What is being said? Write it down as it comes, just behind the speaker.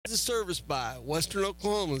is serviced by Western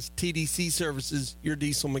Oklahoma's TDC Services, your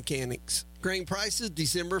diesel mechanics. Grain prices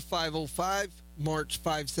December 505, March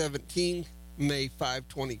 517, May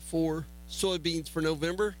 524. Soybeans for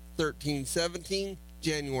November 1317,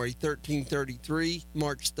 January 1333,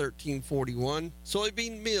 March 1341.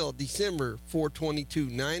 Soybean meal December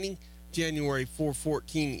 422.90, January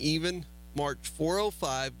 414 even, March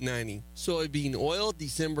 405.90. Soybean oil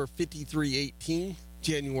December 53.18,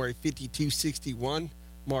 January 52.61,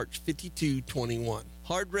 March 52.21.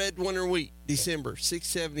 Hard red winter wheat December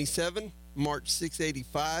 677, March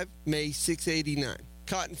 685, May 689.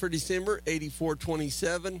 Cotton for December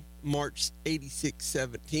 84.27, March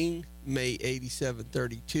 86.17, May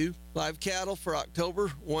 87.32. Live cattle for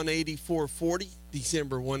October 184.40,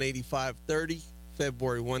 December 185.30,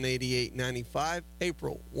 February 188.95,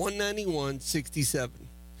 April 191.67.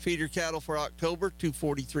 Feeder cattle for October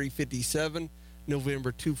 243.57,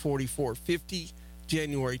 November 244.50,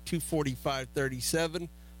 January 245.37,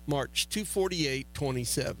 March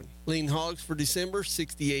 248.27. Lean hogs for December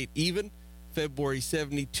 68 even, February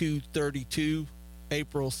 72.32,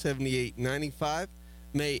 April 78.95,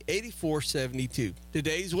 May 84.72.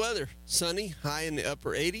 Today's weather: sunny, high in the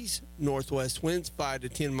upper 80s, northwest winds 5 to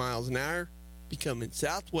 10 miles an hour, becoming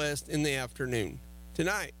southwest in the afternoon.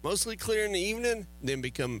 Tonight, mostly clear in the evening, then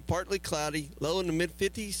becoming partly cloudy, low in the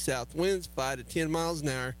mid-50s, south winds 5 to 10 miles an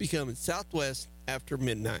hour, becoming southwest after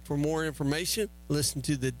midnight. For more information, listen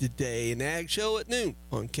to the Today in Ag Show at noon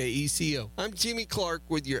on KECO. I'm Jimmy Clark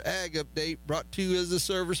with your Ag Update, brought to you as a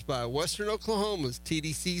service by Western Oklahoma's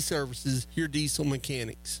TDC Services, your diesel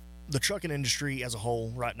mechanics. The trucking industry as a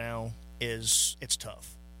whole right now it's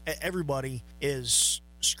tough. Everybody is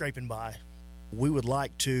scraping by. We would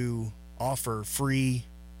like to offer free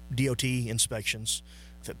DOT inspections.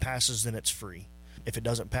 If it passes, then it's free. If it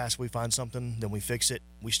doesn't pass, we find something, then we fix it.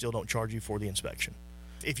 We still don't charge you for the inspection.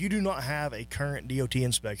 If you do not have a current DOT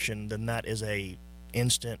inspection, then that is a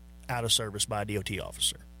instant out of service by a DOT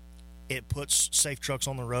officer. It puts safe trucks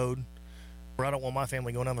on the road, where I don't want my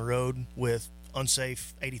family going down the road with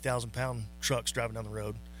unsafe 80,000-pound trucks driving down the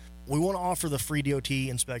road. We want to offer the free DOT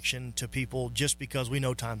inspection to people just because we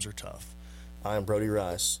know times are tough. I am Brody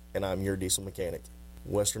Rice, and I'm your diesel mechanic.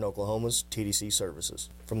 Western Oklahoma's TDC Services.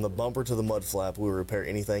 From the bumper to the mud flap, we will repair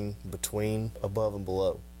anything between, above, and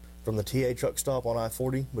below. From the TA truck stop on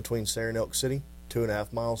I-40 between Sarah and Elk CIty,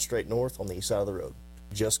 2.5 miles straight north on the east side of the road.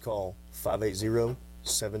 Just call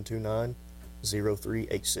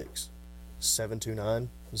 580-729-0386.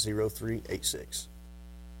 729-0386.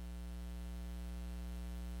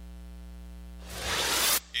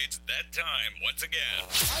 It's that time once again. I'm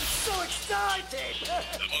so excited!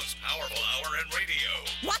 The most powerful hour in radio.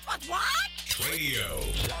 What? Tradio.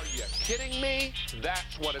 Are you kidding me?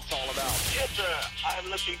 That's what it's all about. Yes, sir. I'm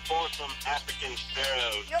looking for some African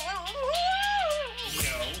sparrows. No,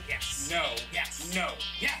 yes, no, yes, no,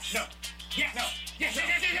 yes, no, yes, no, yes, yes.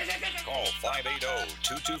 Call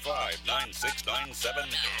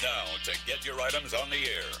 580-225-9697 now to get your items on the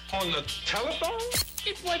air. On the telephone?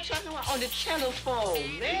 It's what talking about on the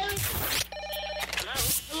telephone, man.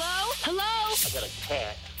 Hello? I got a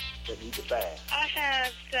cat that needs a bath. I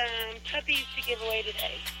have some puppies to give away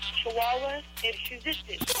today. Chihuahuas and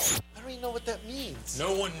Shizistas. I don't even know what that means.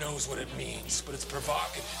 No one knows what it means, but it's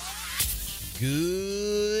provocative.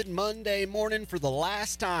 Good Monday morning for the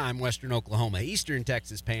last time, Western Oklahoma, Eastern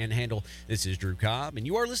Texas Panhandle. This is Drew Cobb, and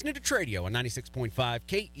you are listening to Tradio on 96.5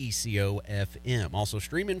 KECO FM. Also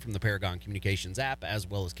streaming from the Paragon Communications app as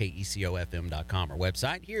well as KECOFM.com, our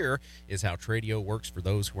website. Here is how Tradio works for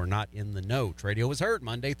those who are not in the know. Tradio is heard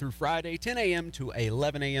Monday through Friday, 10 a.m. to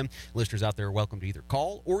 11 a.m. Listeners out there are welcome to either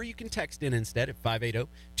call or you can text in instead at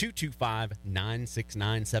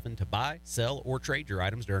 580-225-9697 to buy, sell, or trade your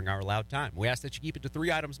items during our allowed time. We ask that you keep it to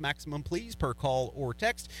 3 items maximum, please, per call or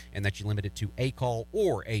text, and that you limit it to a call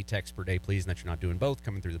or a text per day, please, and that you're not doing both,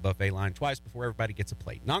 coming through the buffet line twice before everybody gets a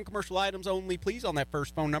plate. Non-commercial items only, please, on that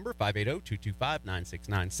first phone number,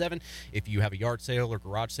 580-225-9697. If you have a yard sale or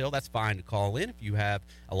garage sale, that's fine to call in. If you have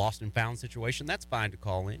a lost and found situation, that's fine to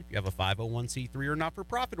call in. If you have a 501c3 or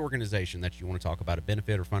not-for-profit organization that you want to talk about a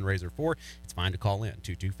benefit or fundraiser for, it's fine to call in,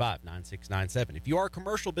 225-9697. If you are a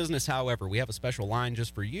commercial business, however, we have a special line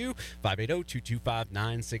just for you, 580-225-9696.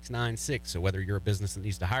 So whether you're a business that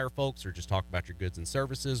needs to hire folks or just talk about your goods and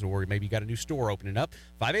services, or maybe you got a new store opening up,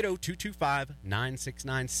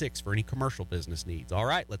 580-225-9696 for any commercial business needs. All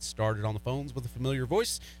right, let's start it on the phones with a familiar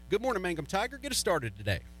voice. Good morning, Mangum Tiger. Get us started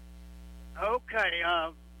today. Okay,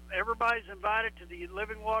 everybody's invited to the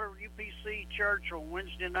Living Water UPC Church on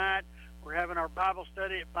Wednesday night. We're having our Bible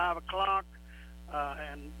study at 5 o'clock,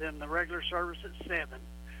 and then the regular service at 7.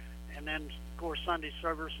 And then, of course, Sunday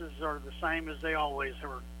services are the same as they always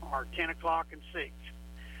are 10 o'clock and 6.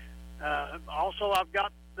 Also, I've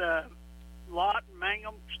got the lot in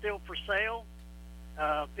Mangum still for sale,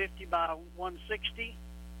 50 by 160,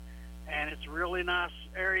 and it's a really nice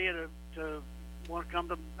area to want to come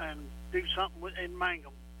to and do something in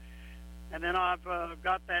Mangum. And then I've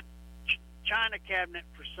got that china cabinet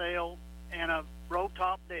for sale and a roll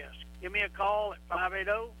top desk. Give me a call at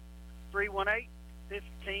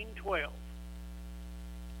 580-318-1512.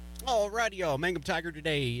 All righty, y'all. Mangum Tiger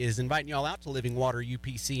today is inviting y'all out to Living Water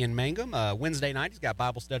UPC in Mangum. Wednesday night, he's got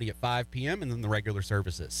Bible study at 5 p.m. and then the regular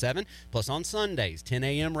service at 7. Plus on Sundays, 10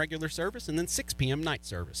 a.m. regular service and then 6 p.m. night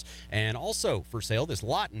service. And also for sale, this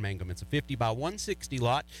lot in Mangum. It's a 50 by 160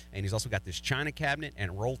 lot. And he's also got this china cabinet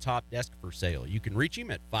and roll top desk for sale. You can reach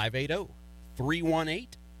him at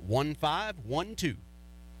 580-318-1512.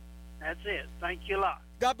 That's it. Thank you a lot.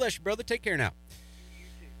 God bless you, brother. Take care now.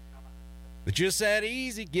 But just that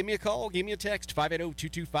easy. Give me a call. Give me a text.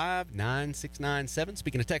 580-225-9697.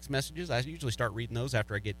 Speaking of text messages, I usually start reading those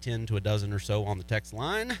after I get 10 to a dozen or so on the text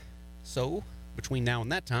line. So, between now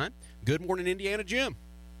and that time, good morning, Indiana Jim.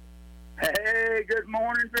 Hey, good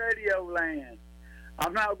morning, Tradio land.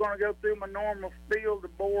 I'm not going to go through my normal spiel to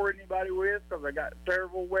bore anybody with because I got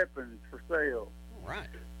several weapons for sale. All right.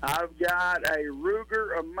 I've got a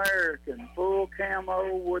Ruger American full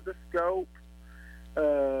camo with a scope.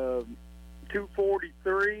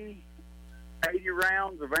 243, 80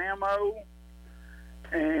 rounds of ammo,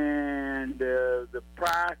 and the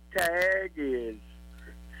price tag is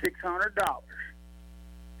 $600.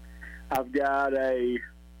 I've got a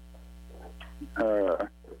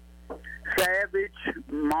Savage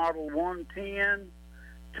Model 110,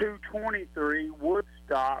 223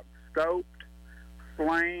 Woodstock scoped,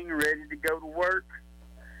 sling, ready to go to work,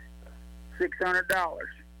 $600.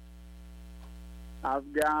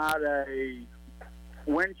 I've got a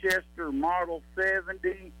Winchester Model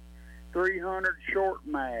 70, 300 short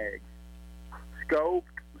mag, scoped,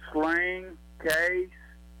 sling, case,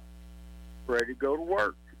 ready to go to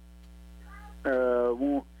work.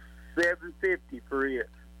 Want $750 for it.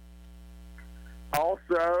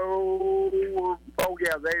 Also,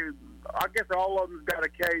 I guess all of them's got a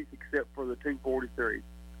case except for the 243.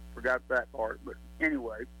 Forgot that part, but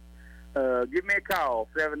anyway. Give me a call,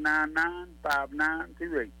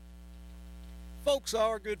 799-5928. Folks,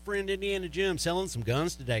 our good friend Indiana Jim selling some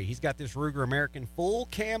guns today. He's got this Ruger American full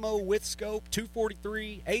camo with scope,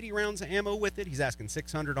 243, 80 rounds of ammo with it. He's asking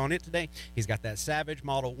 $600 on it today. He's got that Savage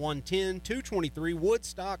Model 110, 223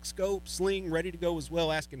 Woodstock scope, sling, ready to go as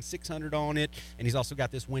well, asking $600 on it. And he's also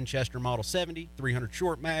got this Winchester Model 70, 300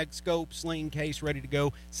 short mag, scope, sling, case, ready to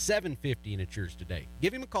go, $750, and it's yours today.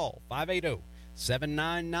 Give him a call,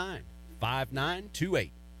 580-799-5928.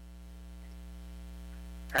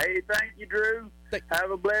 Hey, thank you, Drew. Have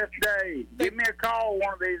a blessed day. Give me a call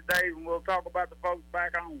one of these days, and we'll talk about the folks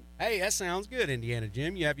back home. Hey, that sounds good, Indiana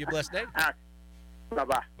Jim. You have your blessed day.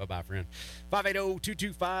 Bye-bye. Bye-bye, friend.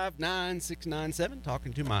 580-225-9697.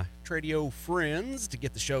 Talking to my Tradio friends to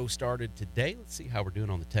get the show started today. Let's see how we're doing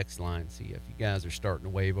on the text line. See if you guys are starting to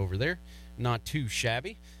wave over there. Not too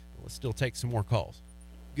shabby. Let's still take some more calls.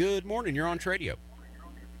 Good morning. You're on Tradio.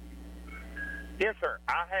 Yes, sir.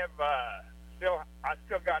 I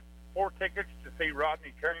still got 4 tickets to see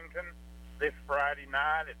Rodney Carrington this Friday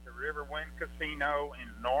night at the Riverwind Casino in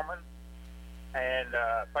Norman, and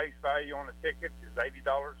face value on the tickets is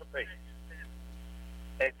 $80 a piece.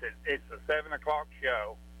 It's a 7 o'clock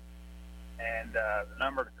show, and the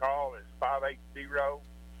number to call is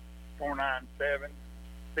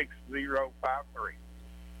 580-497-6053.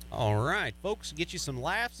 All right, folks, get you some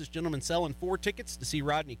laughs. This gentleman's selling 4 tickets to see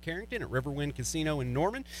Rodney Carrington at Riverwind Casino in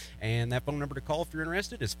Norman. And that phone number to call if you're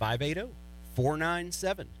interested is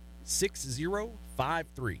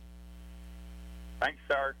 580-497-6053. Thanks,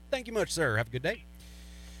 sir. Thank you much, sir. Have a good day.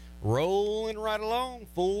 Rolling right along,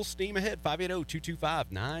 full steam ahead,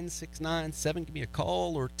 580-225-9697. Give me a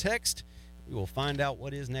call or text. We will find out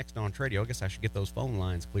what is next on Tradio. I guess I should get those phone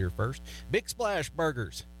lines clear first. Big Splash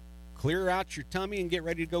Burgers. Clear out your tummy and get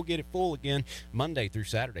ready to go get it full again. Monday through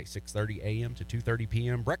Saturday, 6:30 a.m. to 2:30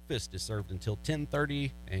 p.m. Breakfast is served until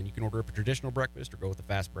 10:30, and you can order up a traditional breakfast or go with a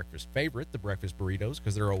fast breakfast favorite, the breakfast burritos,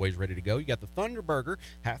 because they're always ready to go. You got the Thunder Burger,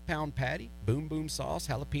 half-pound patty, boom boom sauce,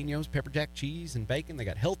 jalapenos, pepper jack cheese, and bacon. They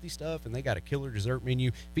got healthy stuff, and they got a killer dessert menu.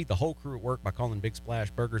 Feed the whole crew at work by calling Big Splash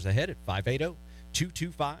Burgers ahead at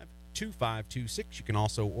 580-225-2526. You can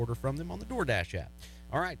also order from them on the DoorDash app.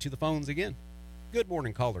 All right, to the phones again. Good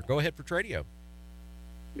morning, caller. Go ahead for Tradio.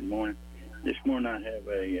 Good morning. This morning I have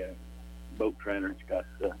a boat trailer. It's got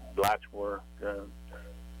lights work.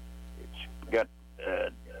 It's got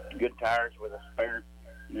good tires with a spare.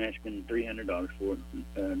 I'm asking $300 for it.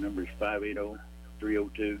 Number is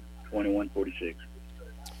 580-302-2146.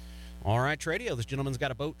 All right, Tradio, this gentleman's got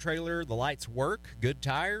a boat trailer. The lights work, good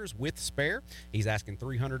tires with spare. He's asking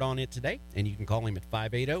 $300 on it today, and you can call him at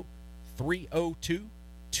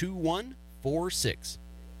 580-302-2146.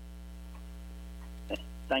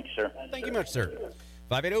 Thank you, sir. Thank you much, sir.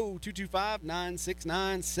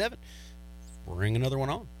 580-225-9697. Bring another one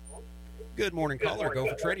on. Good morning, caller. Go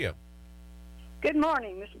for Tradio. Good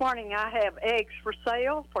morning. This morning I have eggs for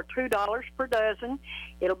sale for $2 per dozen.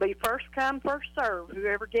 It'll be first come, first serve,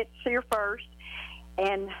 whoever gets here first.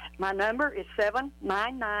 And my number is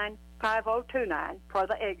 799-5029 for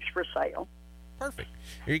the eggs for sale. Perfect.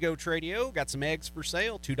 Here you go, Tradio. Got some eggs for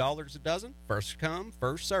sale, $2 a dozen. First come,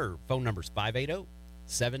 first serve. Phone number's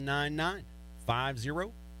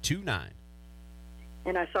 580-799-5029.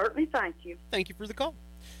 And I certainly thank you. Thank you for the call.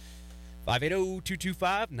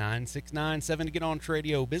 580-225-9697 to get on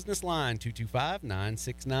Tradio business line,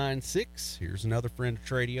 225-9696. Here's another friend of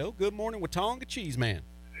Tradio. Good morning, Watonga Cheese Man.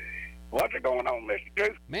 What's going on, Mr.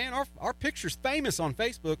 Drew? Man, our picture's famous on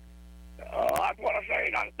Facebook. I want to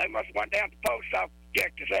say they must have went down to the post office to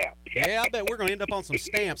check this out. Yeah, I bet we're going to end up on some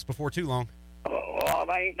stamps before too long. Oh,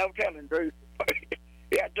 they ain't no telling, Drew.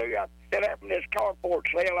 Yeah, Drew, I set up in this carport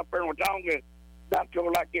sale up there in Watonga. I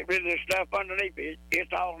feel like get rid of this stuff underneath it.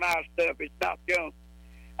 It's all nice stuff. It's not junk.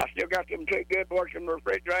 I still got them 2 good working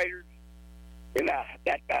refrigerators. And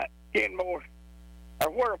that 10 more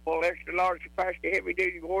Whirlpool extra large capacity heavy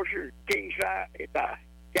duty washer, king size. It's a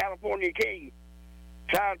California king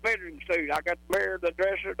size bedroom suite. I got the mirror, the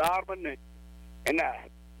dresser, the ottoman, and the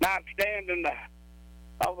nightstand, and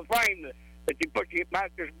all the frame that you put your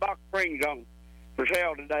mattress box springs on for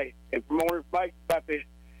sale today. And for more information about this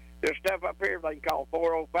stuff up here, they can call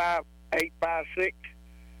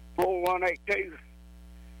 405-856-4182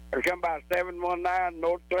 or come by 719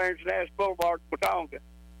 North Clarence Nash Boulevard, Watonga.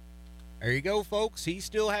 There you go, folks. He's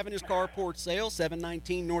still having his carport sale,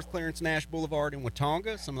 719 North Clarence Nash Boulevard in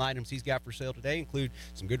Watonga. Some of the items he's got for sale today include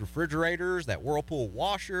some good refrigerators, that Whirlpool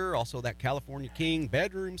washer, also that California King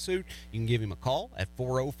bedroom suite. You can give him a call at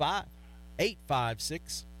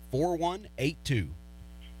 405-856-4182.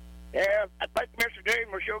 Yeah, I think Mr. Dean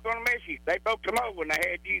was sure going to miss you. They broke them over when they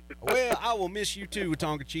had you. Well, I will miss you too,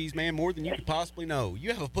 Watonga Cheese Man, more than you could possibly know.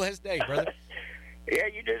 You have a blessed day, brother. Yeah,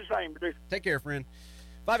 you do the same, brother. Take care, friend.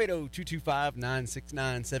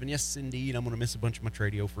 580-225-9697. Yes, indeed, I'm going to miss a bunch of my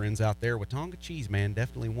Tradio friends out there. Watonga Cheese Man,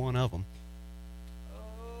 definitely one of them.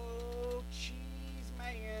 Oh, Cheese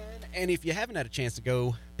Man. And if you haven't had a chance to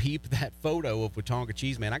go peep that photo of Watonga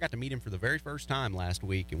Cheese Man, I got to meet him for the very first time last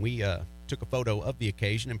week, and we took a photo of the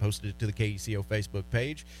occasion and posted it to the KECO Facebook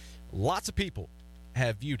page. Lots of people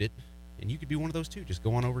have viewed it, and you could be one of those too. Just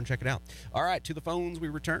go on over and check it out. All right, to the phones we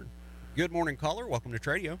return. Good morning, caller. Welcome to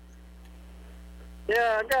Tradio.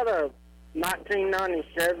 Yeah, I got a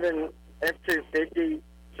 1997 F-250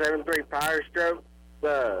 7.3 powerstroke.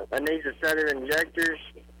 It needs a set of injectors.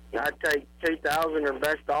 I'd take $2,000 or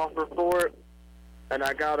best offer for it. And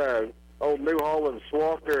I got a old New Holland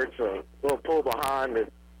swather. It's a little pull behind, a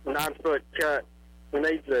 9-foot cut. It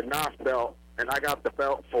needs a knife belt, and I got the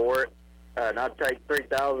belt for it. And I'd take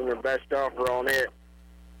 $3,000 or best offer on it.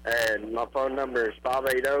 And my phone number is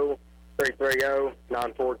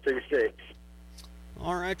 580-330-9426.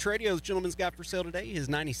 All right, Tradio, the gentleman's got for sale today his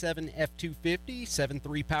 97 F-250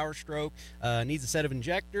 7.3 powerstroke. Needs a set of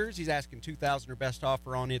injectors. He's asking $2,000 or best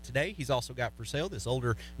offer on it today. He's also got for sale this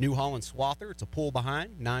older New Holland swather. It's a pull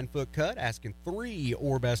behind, 9-foot cut, asking $3,000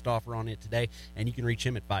 or best offer on it today. And you can reach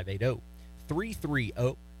him at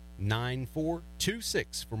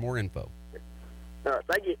 580-330-9426 for more info.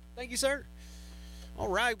 Thank you. Thank you, sir. All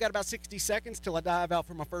right, we've got about 60 seconds till I dive out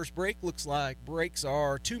for my first break. Looks like breaks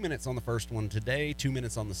are 2 minutes on the first one today, 2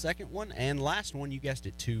 minutes on the second one, and last one, you guessed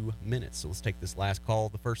it, 2 minutes. So let's take this last call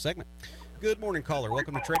of the first segment. Good morning, caller.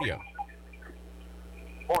 Welcome to Tradio.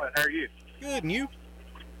 Morning, how are you? Good, and you?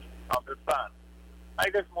 I'm just fine.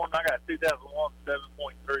 Hey, this morning I got a 2001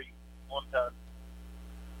 7.3 one-ton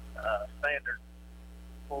standard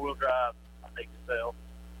four-wheel drive I need to sell.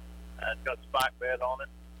 It's got a spike bed on it.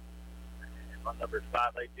 My number is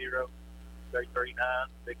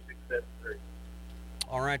 580-339-6673.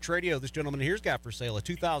 All right, Tradio, this gentleman here's got for sale a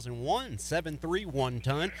 2001 7.3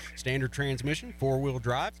 one-ton standard transmission, four-wheel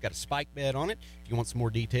drive. It's got a spike bed on it. If you want some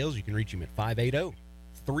more details, you can reach him at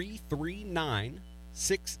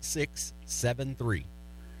 580-339-6673.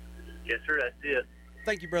 Yes, sir, that's it.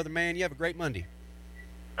 Thank you, brother, man. You have a great Monday.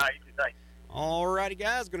 All right, you too. Thanks. All righty,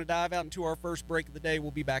 guys. Going to dive out into our first break of the day.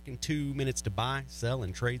 We'll be back in 2 minutes to buy, sell,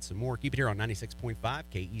 and trade some more. Keep it here on 96.5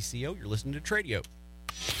 KECO. You're listening to Tradio.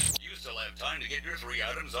 have time to get your 3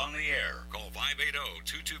 items on the air. Call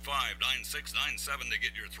 580-225-9697 to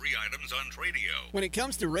get your 3 items on Tradio. When it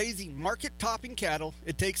comes to raising market-topping cattle,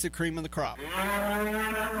 it takes the cream of the crop.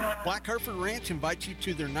 Black Hereford Ranch invites you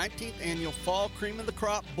to their 19th annual Fall Cream of the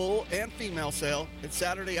Crop Bull and Female Sale. It's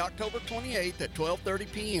Saturday, October 28th at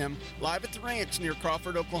 12:30 p.m. live at the ranch near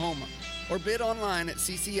Crawford, Oklahoma. Or bid online at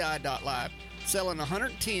cci.live. Selling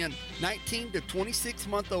 110 19 to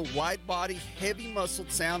 26-month-old wide-body,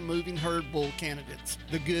 heavy-muscled, sound-moving herd bull candidates,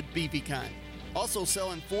 the good beefy kind. Also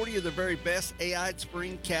selling 40 of the very best AI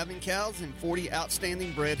spring calving cows and 40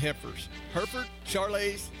 outstanding bred heifers. Hereford,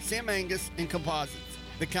 Charolais, Sam Angus, and composites,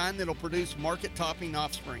 the kind that'll produce market-topping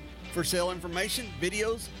offspring. For sale information,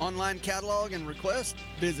 videos, online catalog, and requests,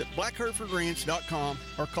 visit blackherefordranch.com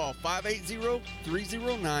or call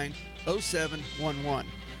 580-309-0711.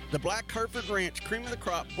 The Black Hereford Ranch Cream of the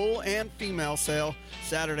Crop Bull and Female Sale,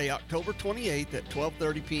 Saturday, October 28th at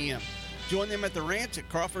 12:30 p.m. Join them at the ranch at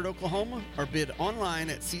Crawford, Oklahoma, or bid online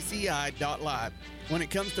at cci.live. When it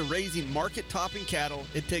comes to raising market-topping cattle,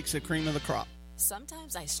 it takes the cream of the crop.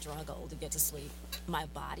 Sometimes I struggle to get to sleep. My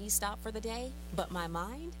body stopped for the day, but my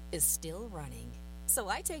mind is still running. So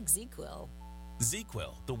I take ZQuil.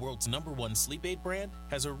 ZQuil, the world's #1 sleep aid brand,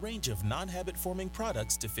 has a range of non-habit-forming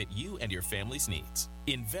products to fit you and your family's needs.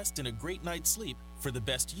 Invest in a great night's sleep for the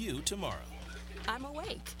best you tomorrow. I'm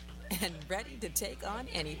awake and ready to take on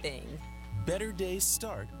anything. Better days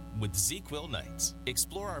start with ZQuil nights.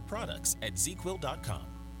 Explore our products at ZQuil.com.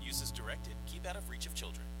 Use as directed. Keep out of reach of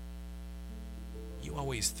children. You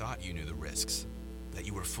always thought you knew the risks, that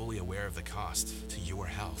you were fully aware of the cost to your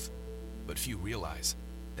health. But few realize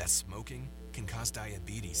that smoking can cause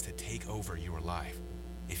diabetes to take over your life.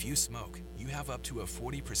 If you smoke, you have up to a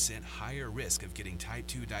 40% higher risk of getting type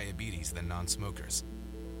 2 diabetes than non-smokers.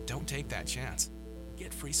 Don't take that chance.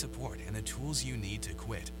 Get free support and the tools you need to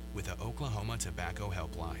quit with the Oklahoma Tobacco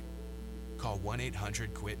Helpline. Call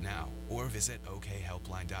 1-800-QUIT-NOW or visit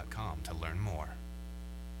okhelpline.com to learn more.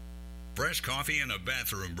 Fresh coffee and a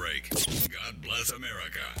bathroom break. God bless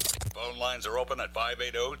America. Phone lines are open at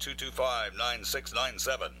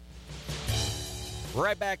 580-225-9697.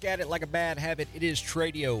 Right back at it like a bad habit. It is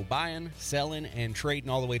Tradio, buying, selling, and trading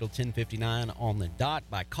all the way till 10:59 on the dot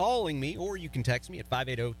by calling me, or you can text me at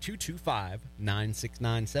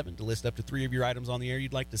 580-225-9697 to list up to 3 of your items on the air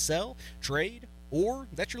you'd like to sell, trade, or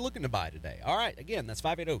that you're looking to buy today. All right, again, that's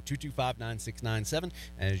 580-225-9697.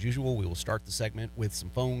 As usual, we will start the segment with some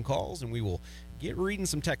phone calls, and we will get reading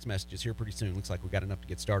some text messages here pretty soon. Looks like we got enough to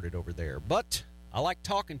get started over there. But I like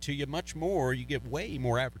talking to you much more. You get way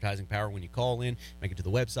more advertising power when you call in, make it to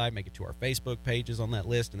the website, make it to our Facebook pages on that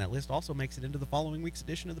list, and that list also makes it into the following week's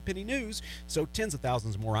edition of the Penny News. So tens of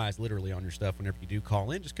thousands more eyes literally on your stuff whenever you do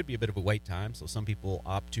call in. Just could be a bit of a wait time, so some people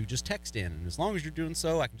opt to just text in. And as long as you're doing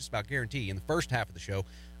so, I can just about guarantee in the first half of the show,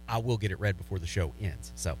 I will get it read before the show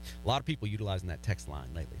ends. So a lot of people utilizing that text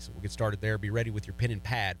line lately. So we'll get started there. Be ready with your pen and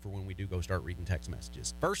pad for when we do go start reading text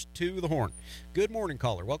messages. First to the horn. Good morning,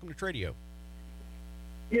 caller. Welcome to Tradio.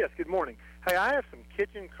 Yes, good morning. Hey, I have some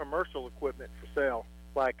kitchen commercial equipment for sale,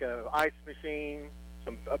 like an ice machine,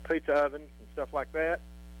 a pizza oven, and stuff like that.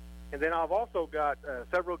 And then I've also got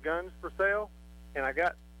several guns for sale, and I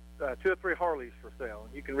got 2 or 3 Harleys for sale.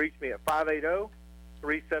 You can reach me at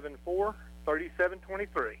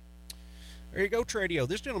 580-374-3723. There you go, Tradio.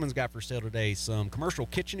 This gentleman's got for sale today some commercial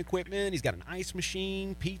kitchen equipment. He's got an ice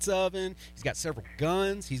machine, pizza oven. He's got several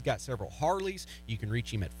guns. He's got several Harleys. You can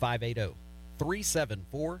reach him at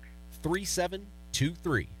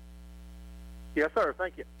 580-374-3723. Yes, sir.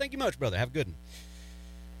 Thank you. Thank you much, brother. Have a good one.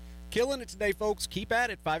 Killing it today, folks. Keep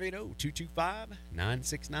at it.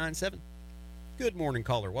 580-225-9697. Good morning,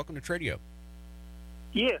 caller. Welcome to Tradio.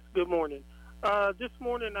 Yes, good morning. This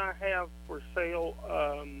morning I have for sale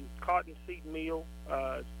cottonseed meal,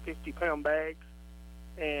 50-pound bags,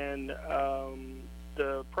 and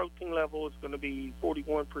the protein level is going to be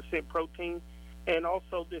 41% protein. And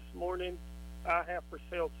also this morning I have for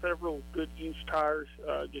sale several good used tires,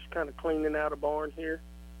 just kind of cleaning out a barn here.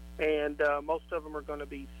 And most of them are going to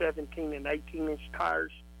be 17 and 18-inch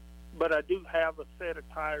tires. But I do have a set of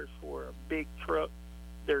tires for a big truck.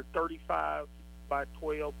 They're 35 by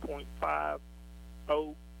 12.50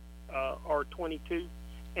 R22.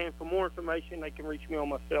 And for more information, they can reach me on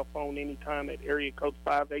my cell phone anytime at area code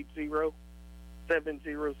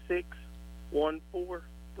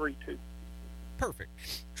 580-706-1432. Perfect.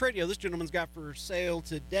 Tradio, this gentleman's got for sale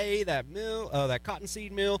today that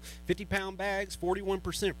cottonseed mill, 50-pound bags,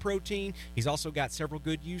 41% protein. He's also got several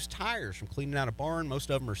good used tires from cleaning out a barn. Most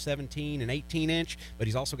of them are 17 and 18-inch, but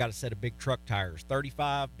he's also got a set of big truck tires,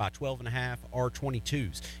 35 by 12.5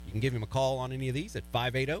 R22s. You can give him a call on any of these at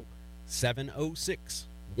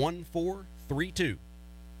 706-1432.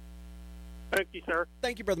 Thank you, sir.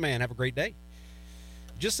 Thank you, brother man. Have a great day.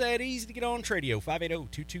 Just that easy to get on Tradio.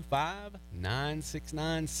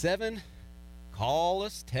 580-225-9697. Call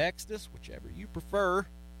us, text us, whichever you prefer.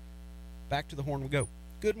 Back to the horn we go.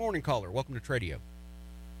 Good morning, caller. Welcome to Tradio.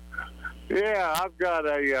 Yeah, I've got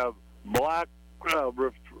a black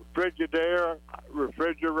refrigerator.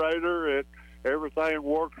 Everything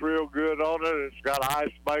works real good on it. It's got an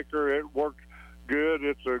ice maker. It works good.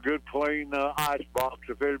 It's a good, clean ice box.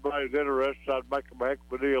 If anybody's interested, I'd make them a heck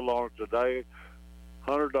of a deal on it today.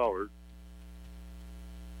 $100.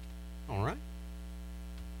 All right.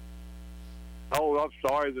 Oh, I'm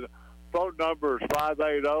sorry. The phone number is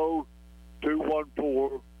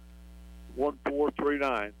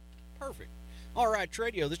 580-214-1439. Perfect. All right,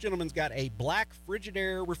 Tradio, this gentleman's got a black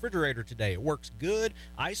Frigidaire refrigerator today. It works good.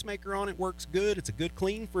 Ice maker on it works good. It's a good,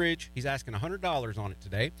 clean fridge. He's asking $100 on it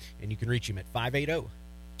today, and you can reach him at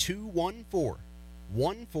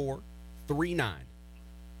 580-214-1439.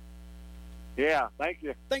 Yeah, thank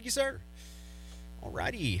you. Thank you, sir. All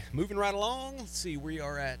righty, moving right along. Let's see, we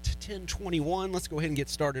are at 10:21. Let's go ahead and get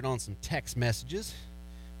started on some text messages.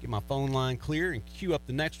 Get my phone line clear and queue up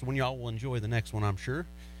the next one. Y'all will enjoy the next one, I'm sure.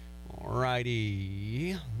 All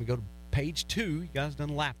righty, we go to page 2. You guys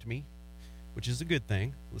done lapped me, which is a good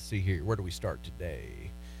thing. Let's see here. Where do we start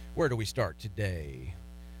today?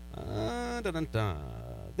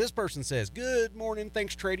 This person says, good morning.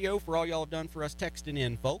 Thanks, Tradio, for all y'all have done for us texting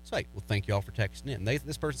in, folks. Hey, well, thank y'all for texting in.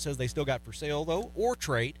 This person says they still got for sale, though, or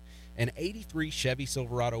trade, an 83 Chevy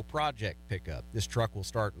Silverado Project pickup. This truck will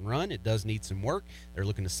start and run. It does need some work. They're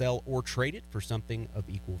looking to sell or trade it for something of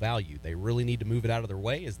equal value. They really need to move it out of their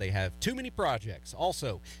way as they have too many projects.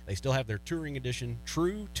 Also, they still have their Touring Edition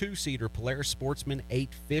True 2-seater Polaris Sportsman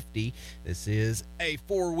 850. This is a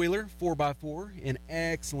four-wheeler, 4x4, in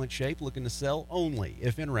excellent shape, looking to sell only.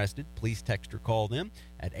 If interested, please text or call them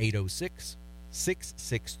at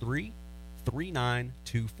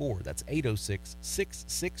 806-663-3924. That's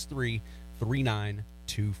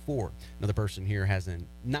 806-663-3924. Another person here has a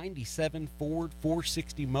 97 Ford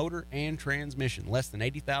 460 motor and transmission, less than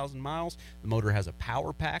 80,000 miles. The motor has a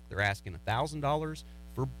power pack. They're asking $1,000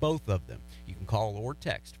 for both of them. You can call or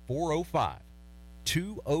text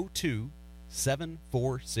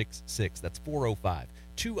 405-202-7466. That's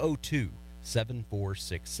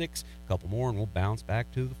 405-202-7466. A couple more and we'll bounce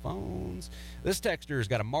back to the phones. This texter's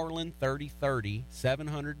got a Marlin 3030,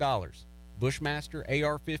 $700. Bushmaster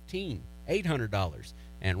AR-15, $800.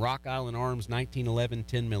 And Rock Island Arms 1911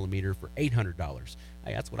 10mm for $800.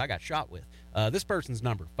 Hey, that's what I got shot with. This person's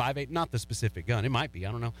number, 58, not the specific gun. It might be,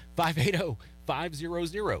 I don't know.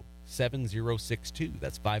 580-500-7062.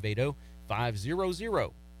 That's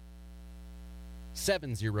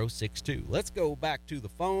 580-500-7062. Let's go back to the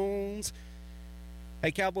phones.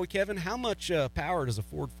 Hey, Cowboy Kevin, how much power does a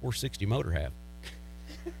Ford 460 motor have?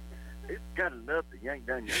 It's got enough to yank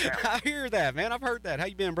down your house. I hear that, man. I've heard that. How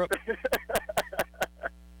you been, bro?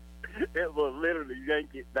 It will literally yank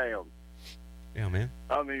it down. Yeah, man.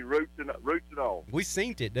 I mean, roots and all. We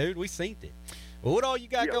synced it, dude. We synced it. Well, what all you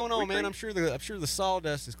got going on, man? I'm sure the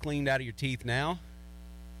sawdust is cleaned out of your teeth now.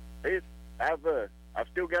 I've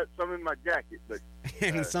still got some in my jacket, but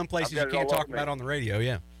and in some places you can't talk about on the radio.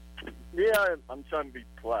 Yeah. Yeah, I'm trying to be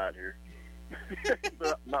polite here,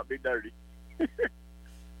 but not be dirty.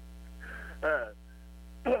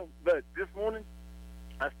 But this morning,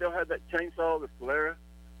 I still have that chainsaw, the Solera.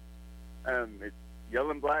 It's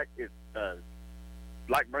yellow and black. It's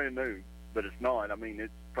like brand new, but it's not. I mean,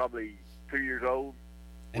 it's probably 2 years old.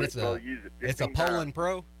 And it's a Poulan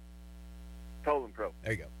Pro? Poulan Pro.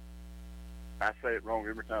 There you go. I say it wrong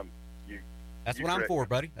every time. That's what I'm for,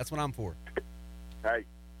 buddy. That's what I'm for. Hey,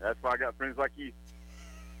 that's why I got friends like you.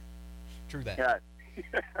 True that. Yeah.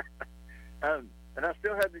 And I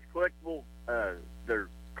still have these collectible, they're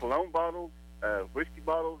cologne bottles, whiskey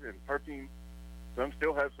bottles, and perfume. Some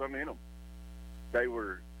still have some in them.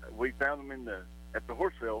 We found them at the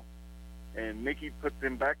horse sale, and Mickey put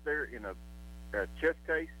them back there in a chest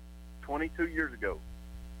case 22 years ago,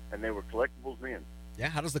 and they were collectibles then. Yeah,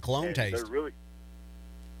 how does the cologne taste? They're really,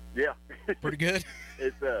 yeah, pretty good.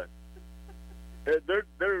 It's they're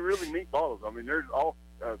really neat bottles. I mean, there's all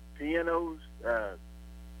pianos,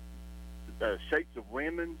 shapes of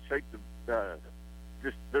women, shapes of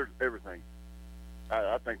just there's everything.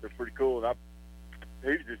 I think that's pretty cool. And he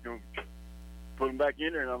was just going to put them back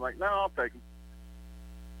in there, and I'm like, no, I'll take them.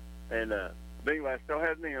 And but anyway, I still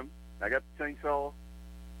have them. I got the chainsaw,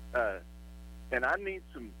 and I need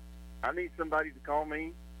somebody to call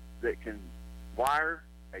me that can wire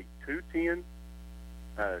a 210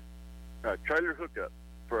 trailer hookup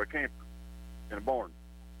for a camper. in a barn.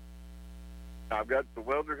 I've got the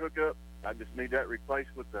welder hookup. I just need that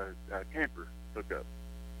replaced with the camper hookup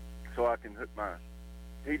so I can hook my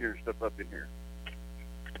heater and stuff up in here.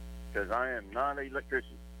 Because I am not an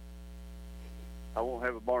electrician. I won't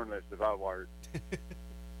have a barn list if I wired.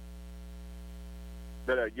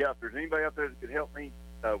 But, yeah, if there's anybody out there that could help me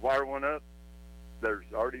wire one up, there's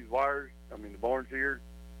already wires. I mean, the barn's here.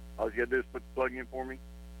 All you got to do is put the plug in for me.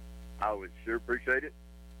 I would sure appreciate it.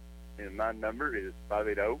 And my number is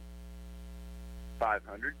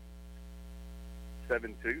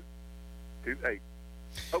 580-500-7228.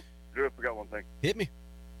 Oh, Drew, I forgot one thing. Hit me.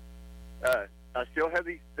 I still have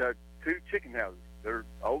these 2 chicken houses. They're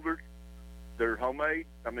older. They're homemade.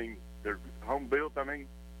 I mean, they're home built. I mean,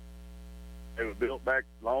 they were built back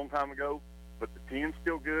a long time ago, but the tin's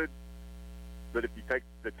still good. But if you take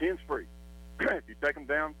the tin's free, if you take them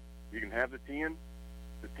down, you can have the tin.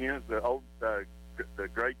 The tin is the old, the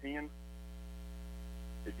gray tin.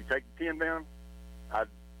 If you take the tin down, I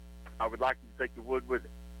would like you to take the wood with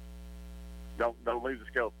it. Don't leave the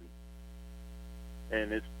skeleton.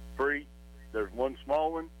 And it's free. There's one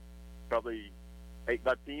small one, probably 8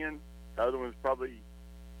 by 10. The other one's probably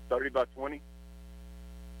 30 by 20.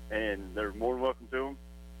 And they're more than welcome to them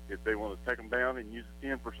if they want to take them down and use the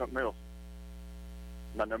tin for something else.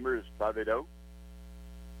 My number is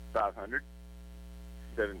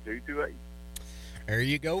 580-500-7228. There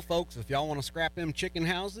you go, folks. If y'all want to scrap them chicken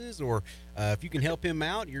houses, or if you can help him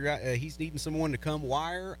out, he's needing someone to come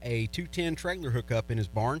wire a 210 trailer hookup in his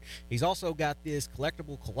barn. He's also got this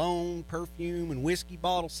collectible cologne, perfume, and whiskey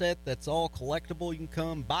bottle set that's all collectible. You can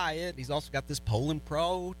come buy it. He's also got this Poulan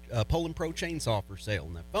Pro chainsaw for sale.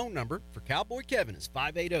 And the phone number for Cowboy Kevin is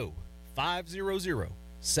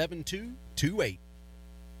 580-500-7228.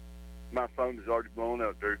 My phone is already blown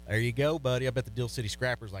up, dude. There you go, buddy. I bet the Dill City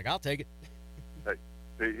Scrapper's like, I'll take it. Hey,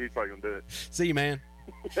 he's probably going to do it. See you, man.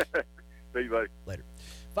 See you, buddy. Later.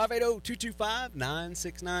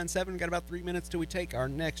 580-225-9697. Got about 3 minutes till we take our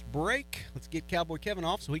next break. Let's get Cowboy Kevin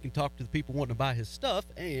off so he can talk to the people wanting to buy his stuff,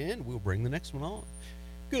 and we'll bring the next one on.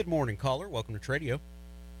 Good morning, caller. Welcome to Tradio.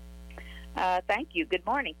 Thank you. Good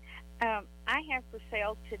morning. I have for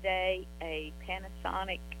sale today a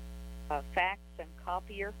Panasonic fax and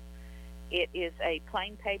copier. It is a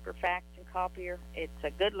plain paper fax and copier. It's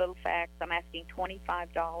a good little fax. I'm asking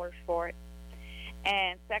 $25 for it.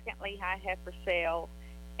 And secondly, I have for sale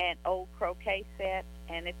an old croquet set,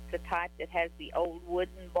 and it's the type that has the old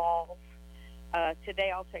wooden balls.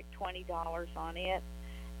 Today I'll take $20 on it.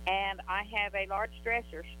 And I have a large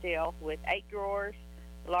dresser still with 8 drawers,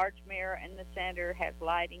 large mirror in the center, has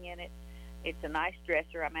lighting in it. It's a nice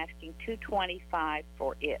dresser. I'm asking $225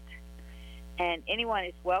 for it. And anyone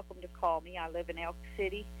is welcome to call me. I live in Elk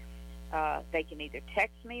CIty. They can either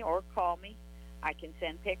text me or call me. I can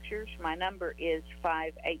send pictures. My number is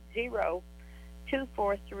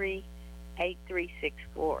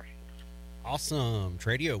 580-243-8364. Awesome.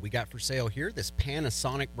 Tradio, we got for sale here this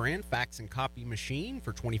Panasonic brand fax and copy machine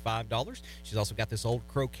for $25. She's also got this old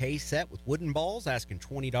croquet set with wooden balls, asking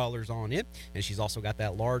 $20 on it. And she's also got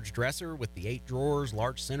that large dresser with the 8 drawers,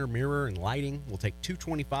 large center mirror, and lighting. We'll take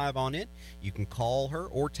 $225 on it. You can call her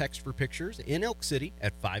or text for pictures in Elk CIty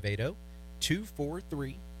at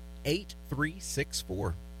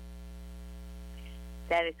 580-243-8364.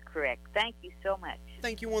 That is correct. Thank you so much.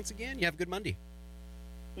 Thank you once again. You have a good Monday.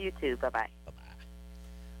 You too. Bye-bye.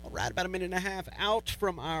 Bye-bye. All right, about a minute and a half out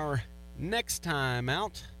from our next time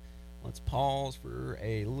out. Let's pause for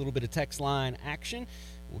a little bit of text line action.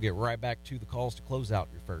 We'll get right back to the calls to close out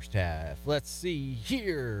your first half. Let's see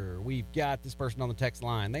here. We've got this person on the text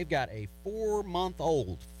line. They've got a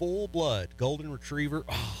 4-month-old full-blood golden retriever.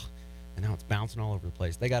 Oh, and now it's bouncing all over the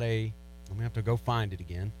place. They got a, I'm going to have to go find it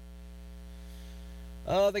again.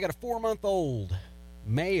 They got a 4-month-old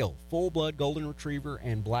male full-blood golden retriever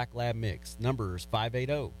and black lab mix. Number is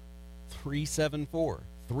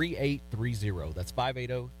 580-374-3830. That's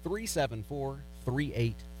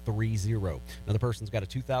 580-374-3830. Another person's got a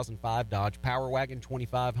 2005 Dodge Power Wagon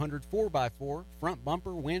 2500 4x4 front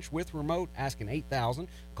bumper winch with remote, asking $8,000.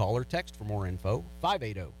 Call or text for more info.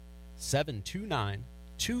 580-729-2598.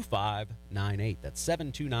 That's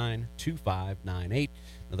 729-2598.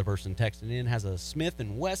 Another person texting in has a Smith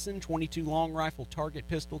 & Wesson 22 long rifle target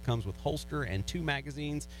pistol, comes with holster and 2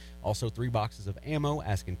 magazines, also 3 boxes of ammo,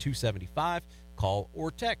 asking $275. Call or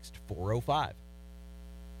text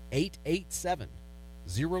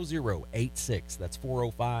 405-887-0086. That's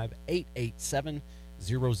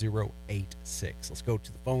 405-887-0086. Let's go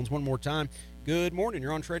to the phones one more time. Good morning.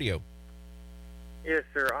 You're on Tradio. Yes,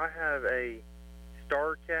 sir. I have a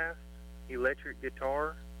Starcast electric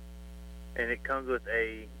guitar, and it comes with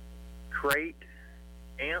a crate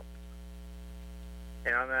amp,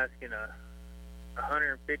 and I'm asking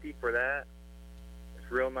 $150 for that.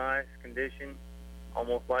 It's real nice condition,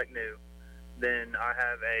 almost like new. Then I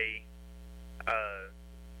have a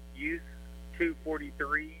Youth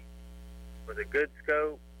 243 with a good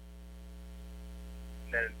scope.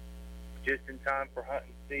 And then just in time for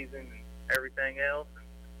hunting season and everything else.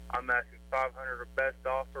 I'm asking $500 or best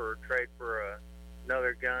offer or trade for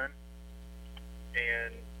another gun.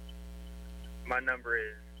 And my number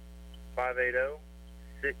is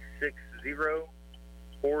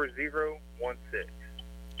 580-660-4016.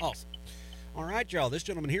 Awesome. All right, y'all. This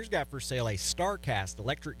gentleman here's got for sale a StarCast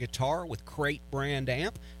electric guitar with crate brand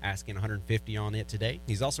amp, asking $150 on it today.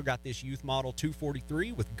 He's also got this Youth Model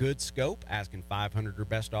 243 with good scope, asking $500 or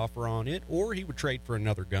best offer on it, or he would trade for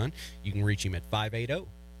another gun. You can reach him at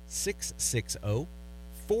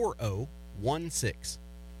 580-660-4016.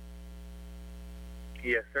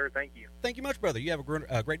 Yes, sir. Thank you. Thank you much, brother. You have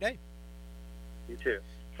a great day. You too.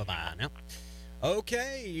 Bye-bye now.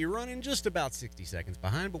 Okay, you're running just about 60 seconds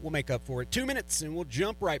behind, but we'll make up for it. 2 minutes, and we'll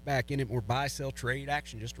jump right back in it. More buy-sell trade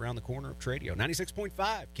action just around the corner of Tradio. 96.5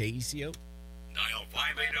 KECO. Dial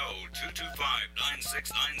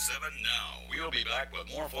 580-225-9697 now. We'll be back with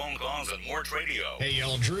more phone calls and more Tradio. Hey,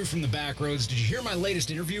 y'all. Drew from the Backroads. Did you hear my latest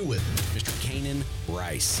interview with Mr. Kanan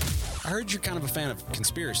Bryce? I heard you're kind of a fan of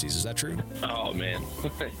conspiracies. Is that true? Oh, man.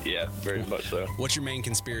 Yeah, very much so. What's your main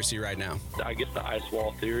conspiracy right now? I guess the ice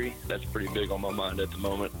wall theory. That's pretty big on my mind at the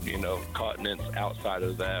moment. You know, continents outside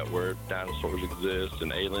of that where dinosaurs exist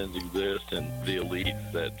and aliens exist and the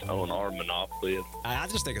elites that own our monopoly. I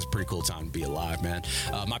just think it's a pretty cool time to be alive, man.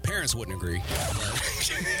 My parents wouldn't agree,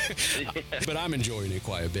 but I'm enjoying it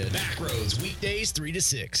quite a bit. Backroads, weekdays 3 to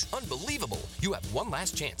 6. Unbelievable. You have one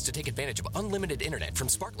last chance to take advantage of unlimited internet from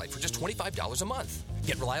Sparklight for just $25 a month.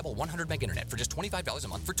 Get reliable 100 meg internet for just $25 a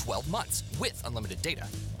month for 12 months with unlimited data.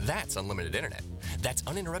 That's unlimited internet. That's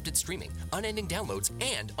uninterrupted streaming, unending downloads,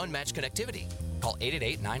 and unmatched connectivity. Call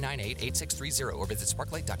 888-998-8630 or visit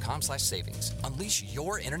sparklight.com/savings. Unleash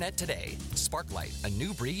your internet today. Sparklight, a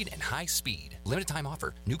new breed and high speed. Limited time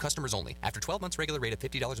offer. New customers only. After 12 months, regular rate of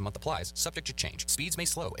 $50 a month applies. Subject to change. Speeds may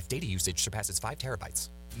slow if data usage surpasses 5 terabytes.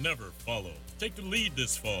 Never follow. Take the lead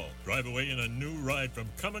this fall. Drive away in a new ride from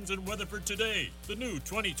Cummins and Weatherford today. The new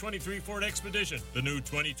 2023 Ford Expedition, the new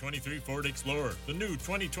 2023 Ford Explorer, the new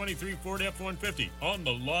 2023 Ford F-150 on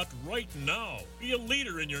the lot right now. Be a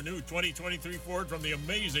leader in your new 2023 Ford from the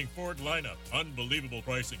amazing Ford lineup. Unbelievable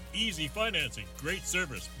pricing, easy financing, great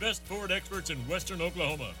service, best Ford experts in Western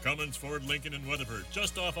Oklahoma. Cummins Ford Lincoln and Weatherford,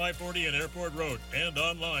 just off I-40 and Airport Road, and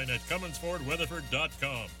online at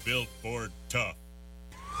CumminsFordWeatherford.com. Built Ford tough.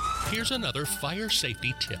 Here's another fire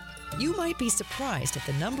safety tip. You might be surprised at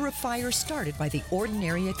the number of fires started by the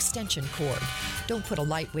ordinary extension cord. Don't put a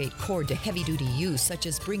lightweight cord to heavy-duty use, such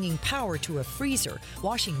as bringing power to a freezer,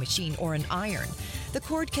 washing machine, or an iron. The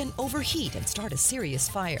cord can overheat and start a serious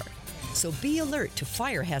fire. So be alert to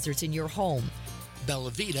fire hazards in your home.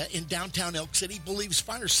 Bellavita in downtown Elk City believes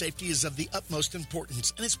fire safety is of the utmost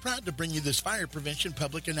importance and is proud to bring you this fire prevention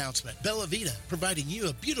public announcement. Bellavita, providing you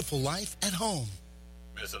a beautiful life at home.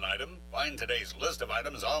 Miss an item? Find today's list of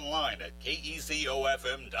items online at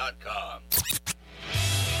KECOFM.com.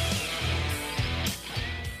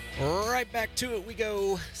 Right back to it we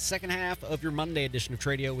go. Second half of your Monday edition of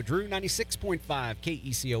Tradio with Drew. 96.5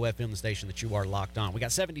 KECO FM, the station that you are locked on. We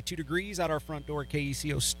got 72 degrees out our front door at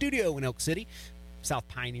KECO Studio in Elk City. South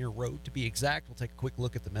Pioneer Road, to be exact. We'll take a quick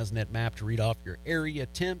look at the Mesnet map to read off your area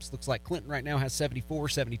temps. Looks like Clinton right now has 74,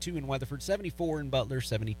 72 in Weatherford, 74 in Butler,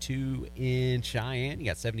 72 in Cheyenne. You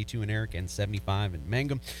got 72 in Erick and 75 in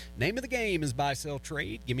Mangum. Name of the game is buy, sell,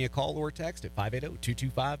 trade. Give me a call or a text at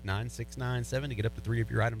 580-225-9697 to get up to 3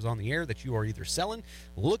 of your items on the air that you are either selling,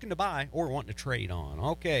 looking to buy, or wanting to trade on.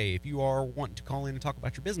 Okay, if you are wanting to call in and talk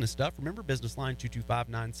about your business stuff, remember business line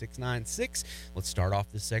 225-9696. Let's start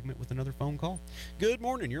off this segment with another phone call. Good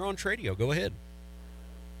morning. You're on Tradio. Go ahead.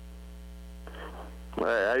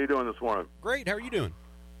 Hey, how you doing this morning? Great. How are you doing?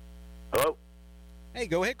 Hello? Hey,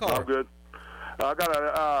 go ahead, caller. I'm good. I got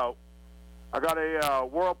a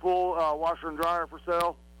Whirlpool washer and dryer for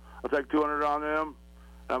sale. I'll take $200 on them.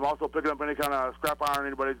 I'm also picking up any kind of scrap iron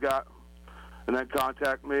anybody's got. And then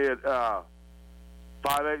contact me at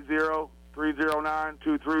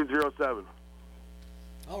 580-309-2307.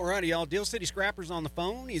 All righty, y'all. Deal City Scrapper's on the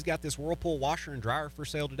phone. He's got this Whirlpool washer and dryer for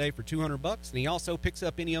sale today for $200. And he also picks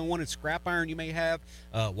up any unwanted scrap iron you may have,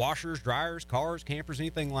 washers, dryers, cars, campers,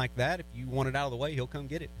 anything like that. If you want it out of the way, he'll come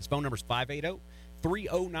get it. His phone number is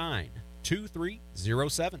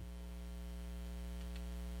 580-309-2307.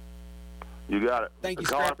 You got it. Thank you,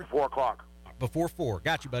 Call Scrapper. after 4 o'clock. Before 4.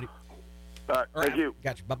 Got you, buddy. All right, thank you.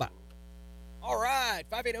 Got you. Bye-bye. All right,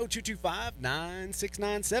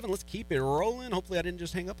 580-225-9697. Let's keep it rolling. Hopefully I didn't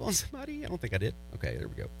just hang up on somebody. I don't think I did. Okay, there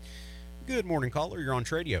we go. Good morning, caller. You're on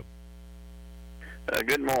Tradio.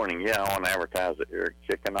 Good morning. Yeah, I want to advertise the ERICK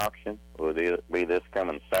Chicken Auction. Will be this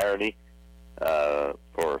coming Saturday.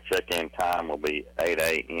 For check-in time will be 8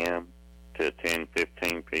 a.m. to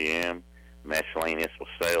 10:15 p.m. Miscellaneous will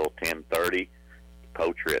sell 10:30.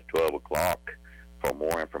 Poultry at 12 o'clock. For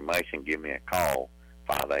more information, give me a call,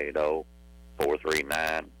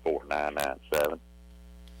 580-439-4997.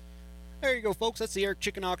 There you go, folks. That's the ERICK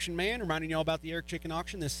Chicken Auction Man. Reminding you all about the ERICK Chicken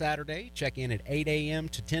Auction this Saturday. Check in at 8 a.m.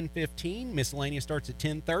 to 10:15. Miscellaneous starts at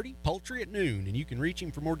 10:30. Poultry at noon. And you can reach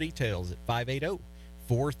him for more details at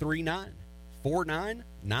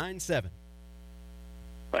 580-439-4997.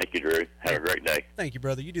 Thank you, Drew. Have a great day. Thank you,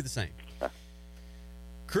 brother. You do the same.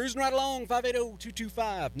 Cruising right along,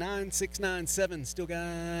 580-225-9697. Still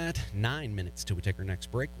got 9 minutes till we take our next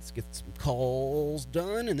break. Let's get some calls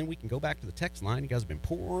done, and then we can go back to the text line. You guys have been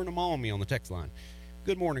pouring them on me on the text line.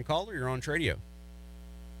 Good morning, caller. You're on Tradio.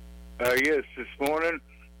 Yes, this morning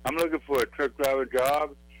I'm looking for a truck driver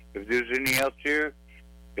job. If there's any out there,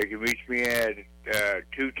 they can reach me at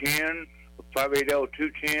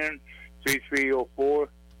 580-210-3304.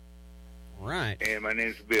 All right. And my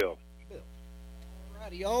name's Bill.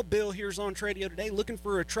 Alrighty, y'all. Bill here's on Tradio today looking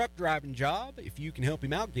for a truck driving job. If you can help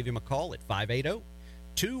him out, give him a call at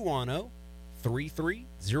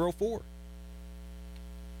 580-210-3304.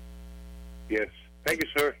 Yes. Thank you,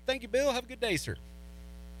 sir. Thank you, Bill. Have a good day, sir.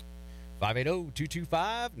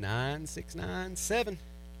 580-225-9697.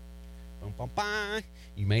 Bum, bum, bum.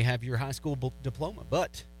 You may have your high school diploma,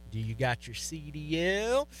 but do you got your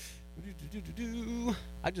CDL?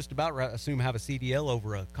 I just about assume have a CDL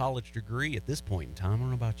over a college degree at this point in time. I don't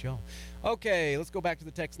know about y'all. Okay, let's go back to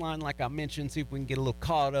the text line like I mentioned, see if we can get a little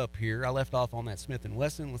caught up here. I left off on that Smith &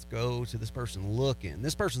 Wesson. Let's go to this person looking.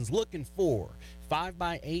 This person's looking for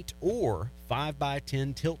 5x8 or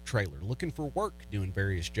 5x10 tilt trailer. Looking for work, doing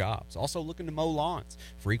various jobs. Also looking to mow lawns.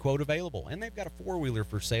 Free quote available. And they've got a four-wheeler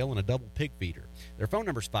for sale and a double pig feeder. Their phone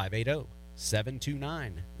number's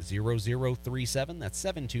 580-729-0037. That's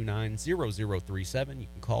 729-0037. You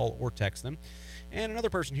can call or text them. And another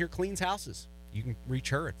person here cleans houses. You can reach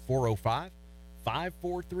her at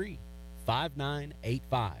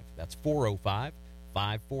 405-543-5985. That's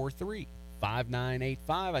 405-543-5985.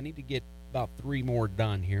 I need to get about 3 more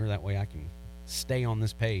done here. That way I can stay on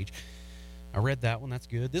this page. I read that one. That's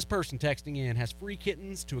good. This person texting in has free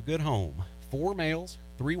kittens to a good home. 4 males,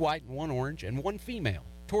 3 white and 1 orange, and 1 female.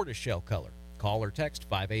 Tortoiseshell color. Call or text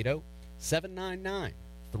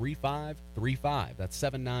 580-799-3535. That's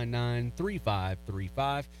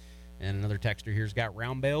 799-3535. And another texter here's got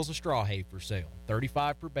round bales of straw hay for sale.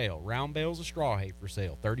 $35 per bale. Round bales of straw hay for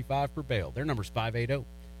sale. $35 per bale. Their number's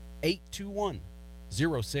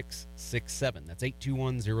 580-821-0667. That's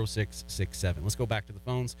 821-0667. Let's go back to the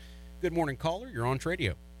phones. Good morning, caller. You're on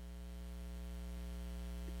Tradio.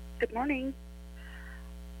 Good morning.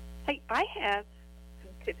 Hey, I have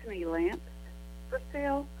some Tiffany lamps for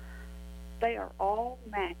sale. They are all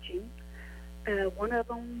matching. One of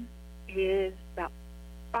them is about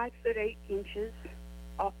 5 foot 8 inches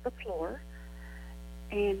off the floor,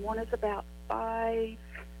 and one is about 5,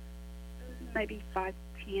 maybe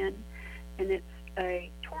 5'10", and it's a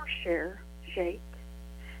torchère shape.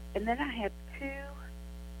 And then I have 2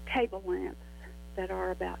 table lamps that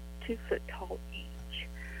are about 2 foot tall each.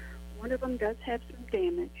 One of them does have some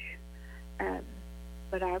damage,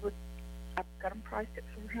 but I've got them priced at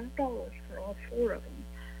 $400 for all 4 of them.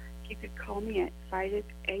 You could call me at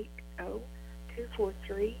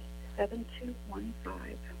 580-243-7215.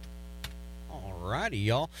 All righty,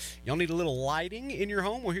 y'all. Y'all need a little lighting in your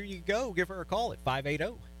home? Well, here you go. Give her a call at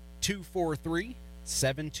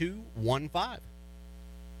 580-243-7215.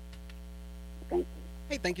 Thank you.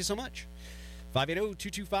 Hey, thank you so much.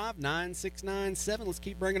 580-225-9697. Let's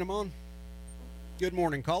keep bringing them on. Good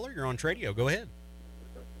morning, caller. You're on Tradio. Go ahead.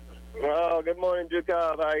 Oh, good morning,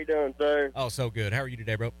 Jacob. How you doing, sir? Oh, so good. How are you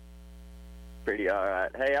today, bro? Pretty all right.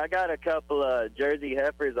 Hey, I got a couple of Jersey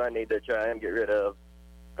heifers I need to try and get rid of.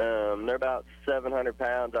 They're about 700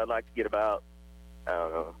 pounds. I'd like to get about, I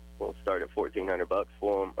don't know, we'll start at $1,400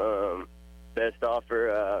 for them. Best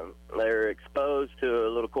offer, they're exposed to a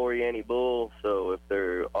little Coriani bull, so if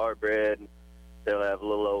they're R-bred, they'll have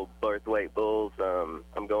little old birth weight bulls.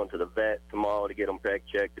 I'm going to the vet tomorrow to get them preg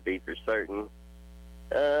checked to be for certain.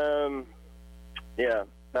 Yeah,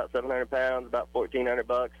 about 700 pounds, about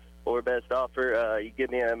 $1,400 or best offer. You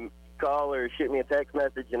give me a call or shoot me a text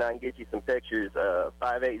message and I can get you some pictures.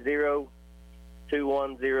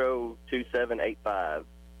 580-210-2785.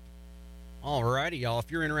 All righty, y'all. If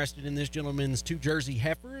you're interested in this gentleman's 2 Jersey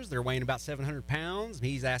heifers, they're weighing about 700 pounds, and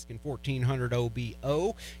he's asking $1,400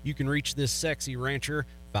 OBO. You can reach this sexy rancher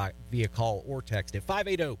via call or text at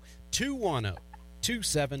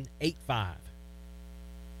 580-210-2785.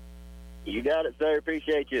 You got it, sir.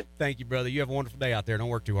 Appreciate you. Thank you, brother. You have a wonderful day out there. Don't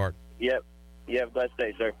work too hard. Yep. You have a blessed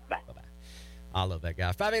day, sir. Bye. Bye-bye. I love that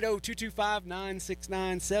guy.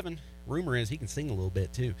 580-225-9697. Rumor is he can sing a little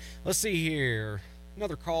bit, too. Let's see here.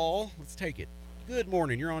 Another call. Let's take it. Good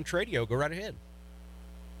morning. You're on Tradio. Go right ahead.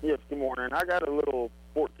 Yes, good morning. I got a little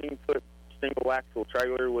 14-foot single axle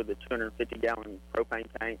trailer with a 250-gallon propane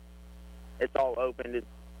tank. It's all open. It's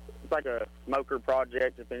like a smoker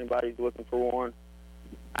project if anybody's looking for one.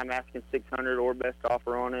 I'm asking $600 or best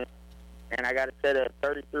offer on it. And I got it set at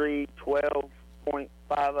 33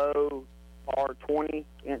 12.50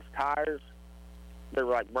 R20-inch tires. They're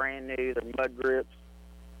like brand new. They're mud grips.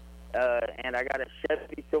 And I got a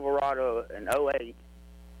Chevy Silverado, an 08,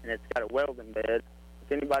 and it's got a welding bed.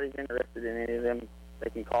 If anybody's interested in any of them, they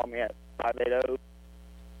can call me at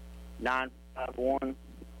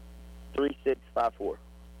 580-951-3654.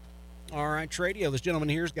 All right, Tradio. This gentleman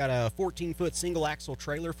here's got a 14-foot single-axle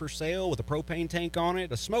trailer for sale with a propane tank on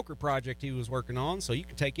it, a smoker project he was working on, so you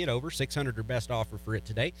can take it over. $600 or best offer for it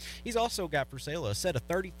today. He's also got for sale a set of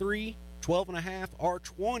 33 12.5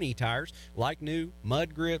 R20 tires, like new,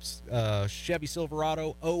 mud grips, Chevy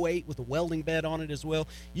Silverado 08 with a welding bed on it as well.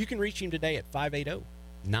 You can reach him today at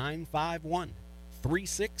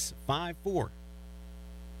 580-951-3654.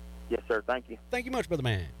 Yes, sir. Thank you. Thank you much, brother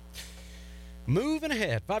man. Moving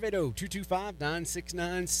ahead,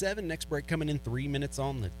 580-225-9697. Next break coming in 3 minutes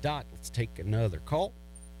on the dot. Let's take another call.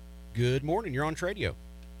 Good morning. You're on Tradio.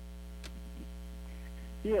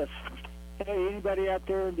 Yes. Hey, anybody out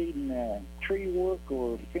there needing tree work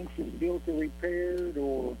or fences built or repaired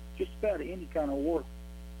or just about any kind of work,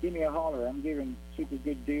 give me a holler. I'm giving super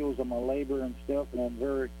good deals on my labor and stuff, and I'm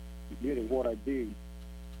very good at what I do.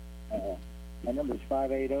 My number is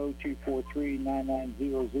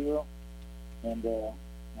 580-243-9900, and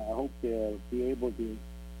I hope to be able to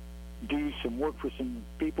do some work for some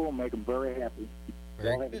people and make them very happy.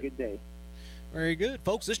 Y'all have a good day. Very good.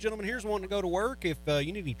 Folks, this gentleman here is wanting to go to work. If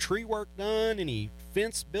you need any tree work done, any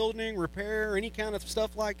fence building, repair, any kind of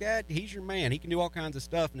stuff like that, he's your man. He can do all kinds of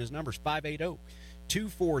stuff, and his number is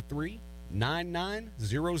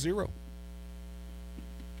 580-243-9900.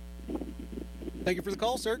 Thank you for the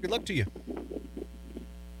call, sir. Good luck to you.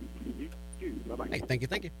 Bye-bye. Hey, thank you.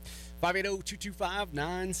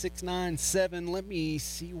 580-225-9697. Let me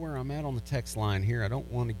see where I'm at on the text line here. I don't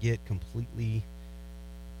want to get completely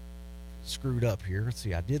screwed up here. Let's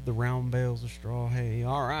see. I did the round bales of straw hay.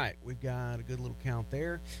 All right. We've got a good little count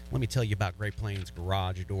there. Let me tell you about Great Plains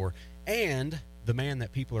Garage Door and the man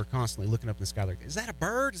that people are constantly looking up in the sky like, is that a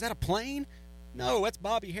bird? Is that a plane? No, that's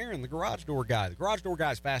Bobby Heron, the garage door guy. The garage door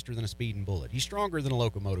guy is faster than a speeding bullet. He's stronger than a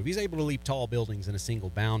locomotive. He's able to leap tall buildings in a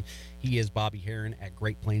single bound. He is Bobby Heron at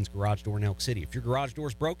Great Plains Garage Door in Elk City. If your garage door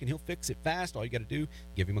is broken, he'll fix it fast. All you got to do,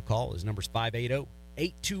 give him a call. His number's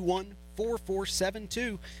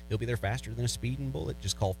 580-821-4472. He'll be there faster than a speeding bullet.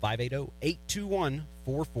 Just call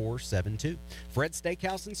 580-821-4472. Fred's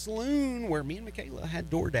Steakhouse and Saloon, where me and Michaela had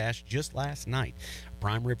DoorDash just last night.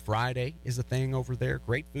 Prime Rib Friday is a thing over there.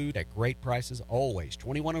 Great food at great prices always.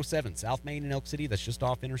 2107 South Main in Elk City. That's just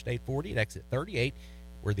off Interstate 40 at exit 38,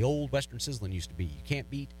 where the old Western Sizzlin' used to be. You can't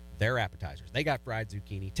beat their appetizers. They got fried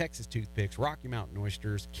zucchini, Texas toothpicks, Rocky Mountain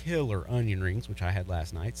oysters, killer onion rings, which I had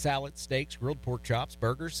last night, salads, steaks, grilled pork chops,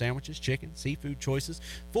 burgers, sandwiches, chicken, seafood choices,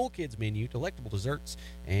 full kids menu, delectable desserts,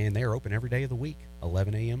 and they are open every day of the week,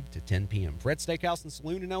 11 a.m. to 10 p.m. Fred's Steakhouse and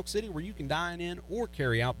Saloon in Elk City, where you can dine in or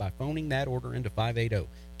carry out by phoning that order into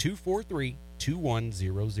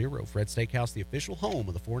 580-243-2100. Fred's Steakhouse, the official home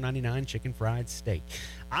of the $4.99 chicken fried steak.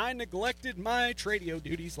 I neglected my Tradio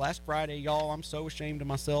duties last Friday, y'all. I'm so ashamed of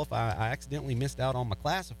myself. I accidentally missed out on my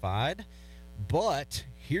classified, but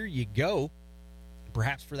here you go.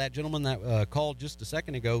 Perhaps for that gentleman that called just a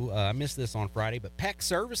second ago, I missed this on Friday, but Peck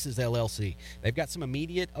Services LLC. They've got some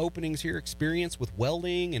immediate openings here. Experience with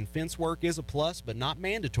welding and fence work is a plus, but not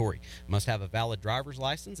mandatory. Must have a valid driver's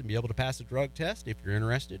license and be able to pass a drug test. If you're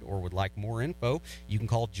interested or would like more info, you can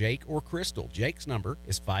call Jake or Crystal. Jake's number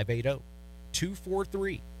is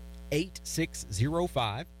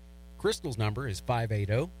 580-243-8605. Crystal's number is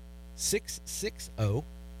 580-660-5834,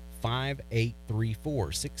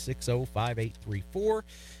 660-5834.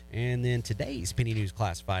 And then today's Penny News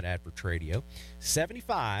Classified ad for Tradio: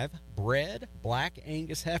 75 bred Black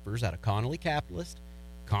Angus heifers out of Connolly Capitalist,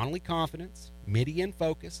 Connolly Confidence, Midian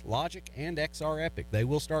Focus, Logic, and XR Epic. They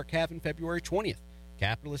will start calving February 20th.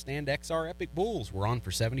 Capitalist and XR Epic Bulls were on for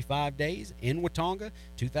 75 days in Watonga,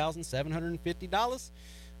 $2,750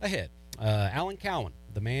 ahead. Alan Cowan,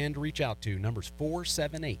 the man to reach out to, numbers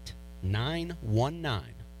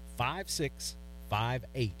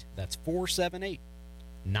 478-919-5658. That's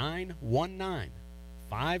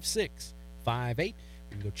 478-919-5658. You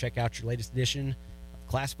can go check out your latest edition of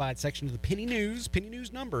classified section of the Penny News. Penny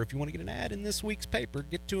News number, if you want to get an ad in this week's paper,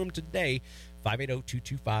 get to them today.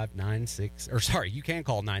 580-225-96, or sorry, you can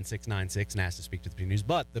call 9696 and ask to speak to the Penny News,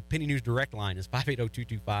 but the Penny News direct line is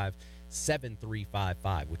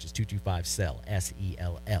 580-225-7355, which is 225-SELL,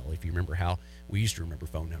 S-E-L-L, if you remember how we used to remember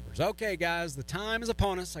phone numbers. Okay, guys, the time is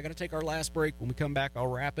upon us. I got to take our last break. When we come back, I'll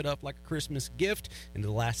wrap it up like a Christmas gift. Into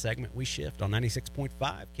the last segment, we shift on 96.5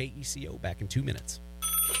 KECO. Back in 2 minutes.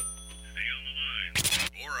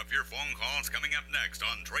 More of your phone calls coming up next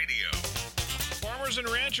on Tradio. Farmers and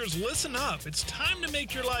ranchers, listen up. It's time to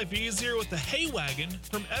make your life easier with the Hay Wagon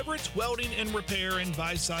from Everett's Welding and Repair in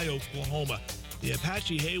Visay, Oklahoma. The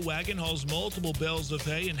Apache Hay Wagon hauls multiple bales of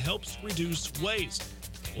hay and helps reduce waste.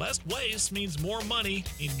 Less waste means more money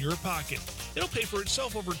in your pocket. It'll pay for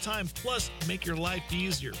itself over time, plus make your life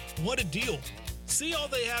easier. What a deal. See all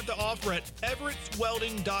they have to offer at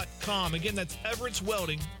everettswelding.com. Again, that's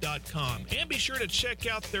everettswelding.com. And be sure to check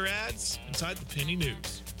out their ads inside the Penny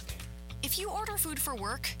News. If you order food for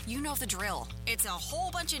work, you know the drill. It's a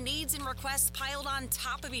whole bunch of needs and requests piled on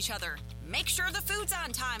top of each other. Make sure the food's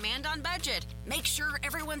on time and on budget. Make sure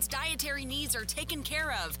everyone's dietary needs are taken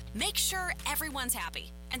care of. Make sure everyone's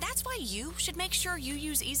happy. And that's why you should make sure you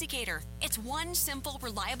use EasyCater. It's one simple,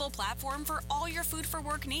 reliable platform for all your food for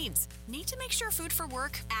work needs. Need to make sure food for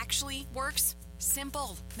work actually works?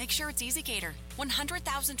 Simple. Make sure it's EasyCater.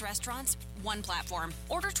 100,000 restaurants, one platform.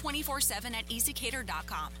 Order 24/7 at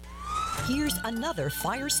EasyCater.com. Here's another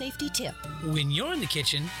fire safety tip. When you're in the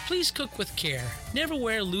kitchen, please cook with care. Never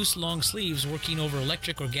wear loose long sleeves working over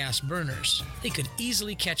electric or gas burners. They could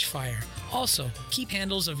easily catch fire. Also, keep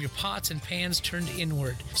handles of your pots and pans turned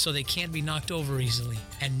inward so they can't be knocked over easily.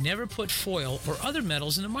 And never put foil or other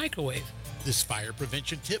metals in the microwave. This fire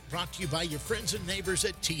prevention tip brought to you by your friends and neighbors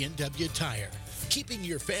at T&W Tire. Keeping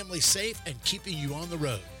your family safe and keeping you on the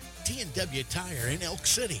road. T&W Tire in Elk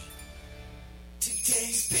City.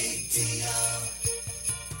 Today's big deal.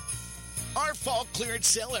 Our fall clearance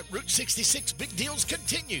sale at Route 66 Big Deals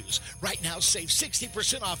continues. Right now, save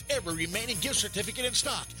 60% off every remaining gift certificate in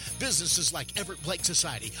stock. Businesses like Everett Blake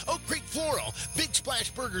Society, Oak Creek Floral, Big Splash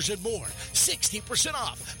Burgers, and more. 60%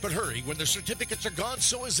 off. But hurry, when the certificates are gone,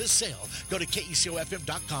 so is this sale. Go to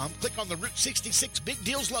KECOFM.com, click on the Route 66 Big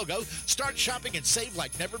Deals logo, start shopping and save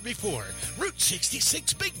like never before. Route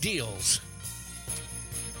 66 Big Deals.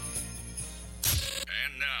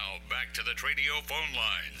 And now, back to the Tradio phone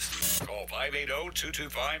lines. Call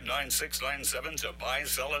 580-225-9697 to buy,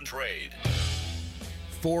 sell, and trade.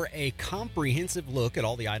 For a comprehensive look at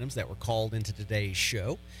all the items that were called into today's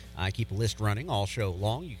show, I keep a list running all show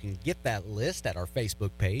long. You can get that list at our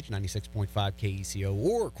Facebook page, 96.5 KECO,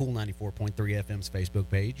 or Cool 94.3 FM's Facebook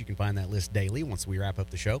page. You can find that list daily once we wrap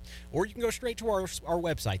up the show. Or you can go straight to our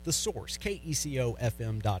website, The Source,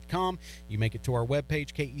 KECOFM.com. You make it to our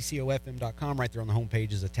webpage, KECOFM.com. Right there on the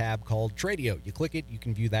homepage is a tab called Tradio. You click it, you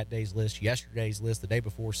can view that day's list, yesterday's list, the day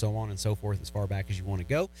before, so on and so forth, as far back as you want to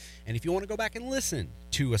go. And if you want to go back and listen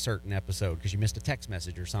to a certain episode because you missed a text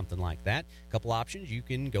message or something like that, a couple options. You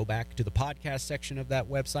can go back to the podcast section of that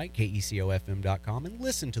website, KECOFM.com, and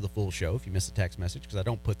listen to the full show if you missed a text message, because I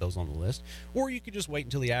don't put those on the list. Or you could just wait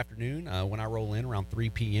until the afternoon when I roll in around 3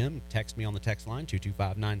 p.m. Text me on the text line,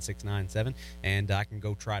 225-9697, and I can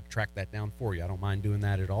go try to track that down for you. I don't mind doing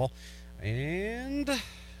that at all. And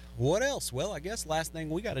what else? Well, I guess last thing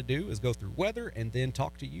we got to do is go through weather and then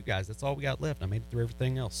talk to you guys. That's all we got left. I made it through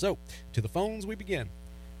everything else. So, to the phones we begin.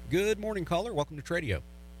 Good morning, caller. Welcome to Tradio.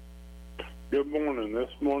 Good morning. This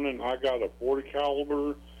morning I got a 40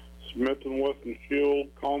 caliber Smith & Wesson Shield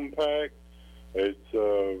compact. It's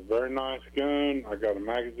a very nice gun. I got a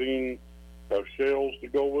magazine of shells to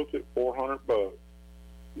go with it, $400.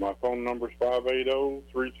 My phone number is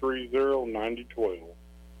 580-330-9012.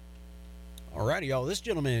 All righty, y'all. This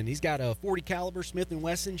gentleman, he's got a 40 caliber Smith &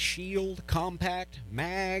 Wesson Shield compact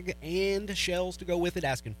mag and shells to go with it,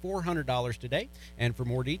 asking $400 today. And for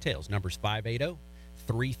more details, numbers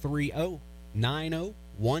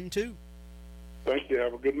 580-330-9012. Thank you.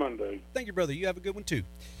 Have a good Monday. Thank you, brother. You have a good one, too.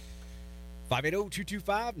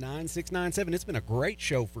 580-225-9697. It's been a great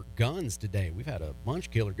show for guns today. We've had a bunch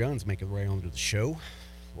of killer guns make their way onto the show.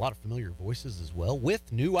 A lot of familiar voices as well,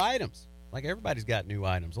 with new items. Like everybody's got new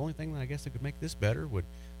items. The only thing that I guess that could make this better would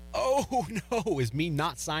Oh, no, is me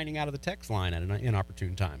not signing out of the text line at an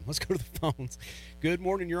inopportune time. Let's go to the phones. Good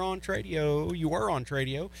morning. You're on Tradio. You were on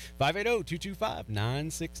Tradio.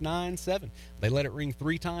 580-225-9697. They let it ring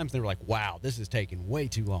 3 times. They were like, wow, this is taking way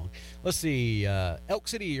too long. Let's see. Elk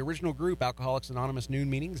City Original Group Alcoholics Anonymous noon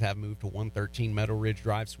meetings have moved to 113 Meadow Ridge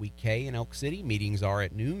Drive, Suite K in Elk City. Meetings are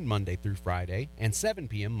at noon Monday through Friday and 7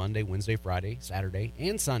 p.m. Monday, Wednesday, Friday, Saturday,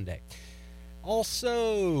 and Sunday.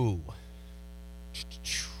 Also,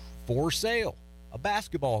 for sale, a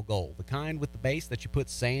basketball goal, the kind with the base that you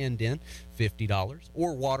put sand in, $50,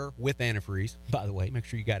 or water with antifreeze. By the way, make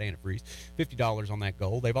sure you got antifreeze. $50 on that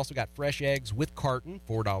goal. They've also got fresh eggs with carton,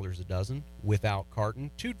 $4 a dozen. Without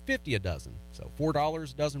carton, $2.50 a dozen. So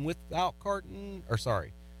 $4 a dozen without carton, or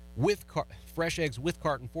sorry, fresh eggs with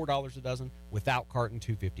carton, $4 a dozen. Without carton,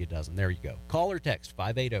 $2.50 a dozen. There you go. Call or text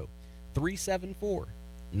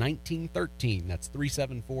 580-374-1913. That's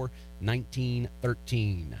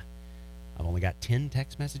 374-1913. I've only got 10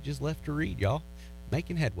 text messages left to read, y'all.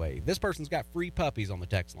 Making headway. This person's got free puppies on the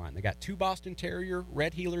text line. They got 2 Boston Terrier,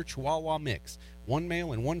 Red Heeler, Chihuahua mix, 1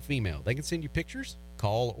 male and 1 female. They can send you pictures.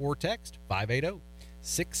 Call or text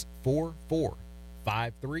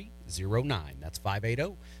 580-644-5309. That's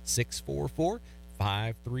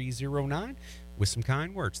 580-644-5309. With some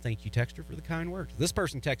kind words. Thank you, texter, for the kind words. This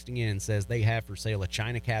person texting in says they have for sale a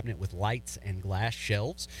china cabinet with lights and glass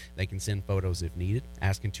shelves. They can send photos if needed.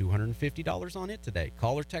 Asking $250 on it today.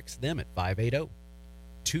 Call or text them at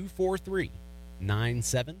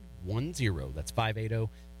 580-243-9710. That's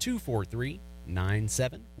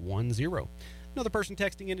 580-243-9710. Another person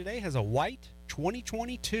texting in today has a white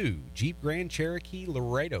 2022 Jeep Grand Cherokee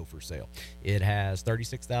Laredo for sale. It has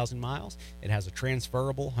 36,000 miles. It has a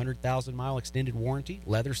transferable 100,000-mile extended warranty,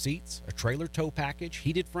 leather seats, a trailer tow package,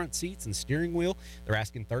 heated front seats, and steering wheel. They're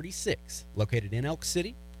asking $36,000. Located in Elk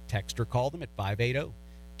City. Text or call them at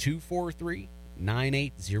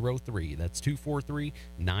 580-243-9803. That's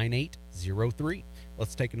 243-9803.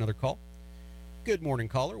 Let's take another call. Good morning,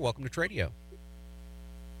 caller. Welcome to Tradio.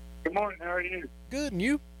 Good morning. How are you? Good, and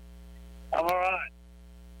you? I'm all right.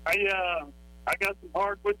 I got some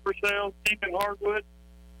hardwood for sale, keeping hardwood,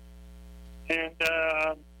 and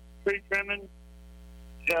tree trimming,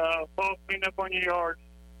 fall cleanup on your yard.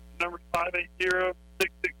 Number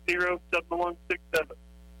 580-660-7167.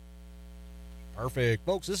 Perfect.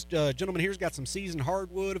 Folks, this gentleman here's got some seasoned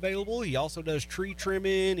hardwood available. He also does tree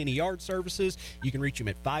trimming, any yard services. You can reach him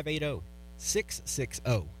at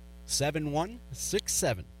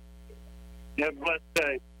 580-660-7167. You have a blessed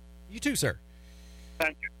day. You too, sir.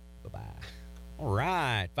 Thank you. Bye-bye. All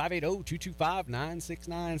right.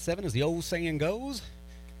 580-225-9697, as the old saying goes.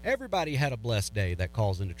 Everybody had a blessed day that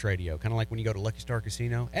calls into Tradio. Kind of like when you go to Lucky Star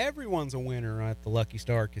Casino. Everyone's a winner at the Lucky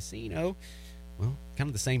Star Casino. Well, kind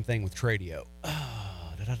of the same thing with Tradio.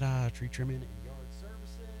 Tree trimming and yard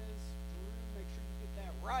services. Make sure you get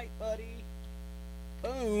that right, buddy.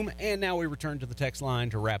 Boom. And now we return to the text line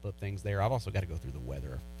to wrap up things there. I've also got to go through the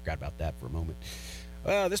weather. I forgot about that for a moment.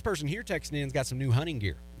 This person here texting in's got some new hunting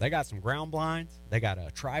gear. They got some ground blinds. They got a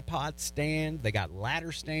tripod stand. They got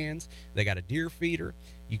ladder stands. They got a deer feeder.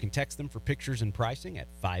 You can text them for pictures and pricing at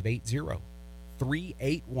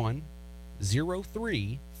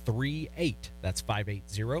 580-381-0338. That's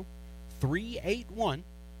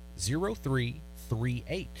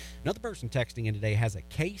 580-381-0338. Another person texting in today has a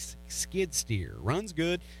Case skid steer. Runs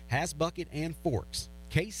good, has bucket and forks.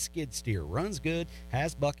 Case skid steer. Runs good,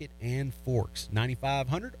 has bucket and forks.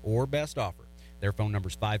 9,500 or best offer. Their phone number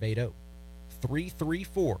is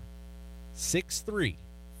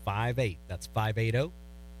 580-334-6358. That's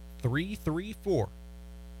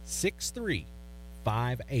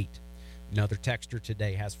 580-334-6358. Another texter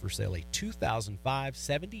today has for sale a 2005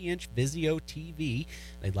 70-inch Vizio TV.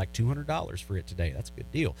 They'd like $200 for it today. That's a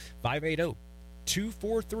good deal.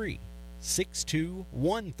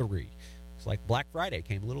 580-243-6213. It's like Black Friday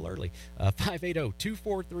came a little early.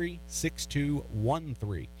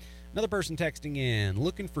 580-243-6213. Another person texting in,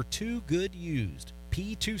 looking for 2 good used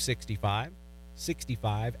P265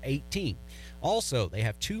 6518. Also, they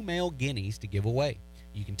have 2 male guineas to give away.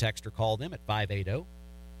 You can text or call them at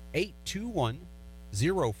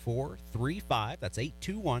 580-821-0435. That's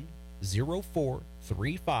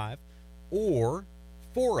 821-0435 or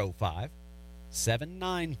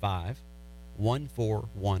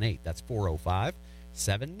 405-795-1418. That's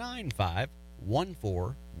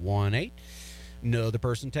 405-795-1418. Another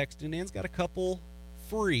person texting in's got a couple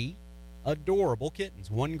free adorable kittens,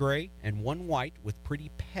 1 gray and 1 white with pretty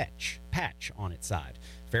patch on its side.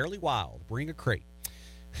 Fairly wild. Bring a crate.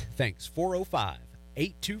 Thanks.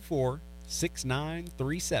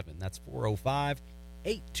 405-824-6937. That's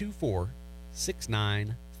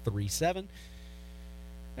 405-824-6937. 888-224-9437.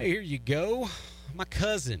 Hey, here you go. My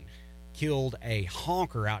cousin killed a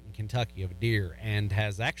honker out in Kentucky of a deer and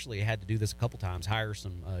has actually had to do this a couple times, hire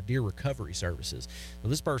some deer recovery services. So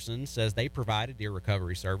this person says they provide a deer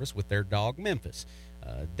recovery service with their dog Memphis.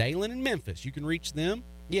 Dalen and Memphis, you can reach them.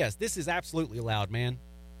 Yes, this is absolutely allowed, man.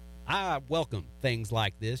 I welcome things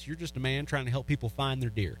like this. You're just a man trying to help people find their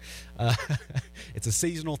deer. It's a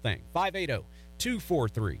seasonal thing.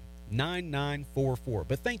 580-243-9944.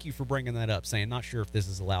 But thank you for bringing that up, saying not sure if this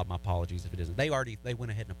is allowed. My apologies if it isn't. They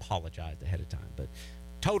went ahead and apologized ahead of time, but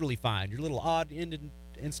totally fine. Your little odd-ended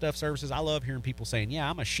and stuff services. I love hearing people saying, yeah,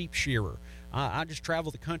 I'm a sheep shearer. I just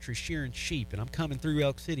travel the country shearing sheep, and I'm coming through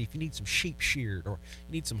Elk City. If you need some sheep sheared or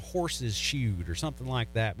you need some horses shoed or something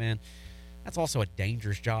like that, man, that's also a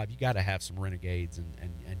dangerous job. You got to have some renegades and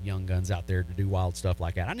young guns out there to do wild stuff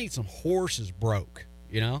like that. I need some horses broke.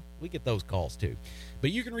 You know, we get those calls too. But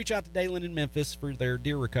you can reach out to Dalen in Memphis for their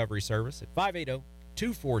deer recovery service at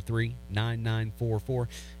 580-243-9944.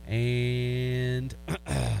 And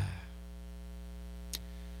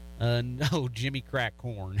no, Jimmy Crack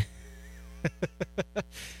Corn.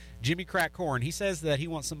 Jimmy Crack Corn, he says that he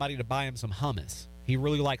wants somebody to buy him some hummus. He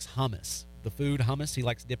really likes hummus. The food hummus, he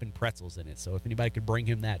likes dipping pretzels in it. So if anybody could bring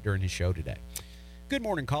him that during his show today. Good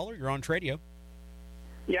morning, caller. You're on Tradio.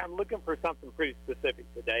 Yeah, I'm looking for something pretty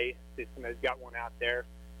specific today. See if somebody's got one out there.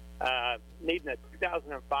 Needing a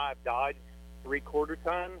 2005 Dodge 3/4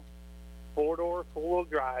 ton, 4-door, 4-wheel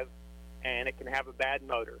drive, and it can have a bad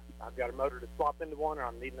motor. I've got a motor to swap into one, or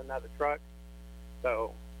I'm needing another truck.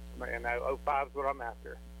 So, and 05 is what I'm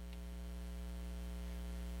after.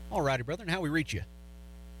 All righty, brother. And how we reach you?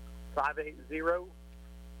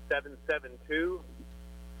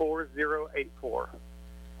 580-772-4084. All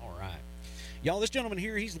right. Y'all, this gentleman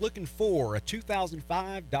here, he's looking for a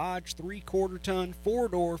 2005 Dodge 3/4 ton,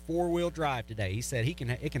 4-door, 4-wheel drive today. He said it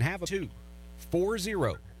can have a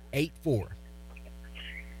 4084.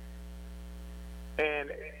 And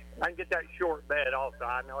I can get that short bed also.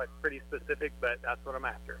 I know it's pretty specific, but that's what I'm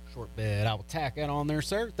after. Short bed. I will tack that on there,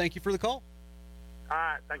 sir. Thank you for the call. All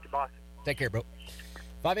right. Thank you, boss. Take care, bro.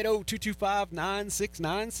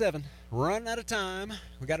 580-225-9697. Running out of time.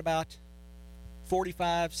 We got about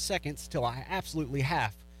 45 seconds till I absolutely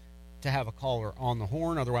have to have a caller on the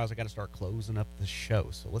horn. Otherwise, I got to start closing up the show.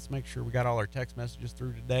 So let's make sure we got all our text messages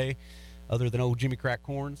through today, other than old Jimmy Crack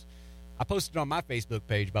Corns. I posted on my Facebook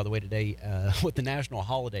page, by the way, today what the national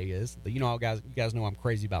holiday is. You guys know I'm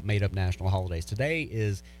crazy about made-up national holidays. Today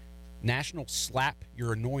is National Slap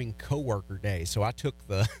Your Annoying Coworker Day. So I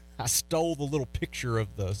stole the little picture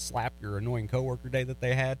of the Slap Your Annoying Coworker Day that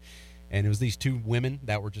they had. And it was these two women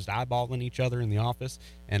that were just eyeballing each other in the office.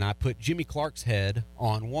 And I put Jimmy Clark's head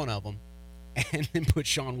on one of them and then put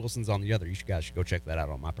Sean Wilson's on the other. You guys should go check that out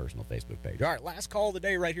on my personal Facebook page. All right, last call of the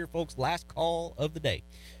day right here, folks. Last call of the day.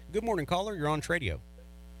 Good morning, caller. You're on Tradio.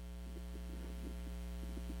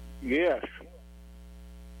 Yes.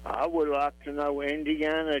 I would like to know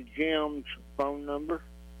Indiana Jim's phone number.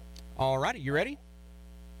 All righty. You ready?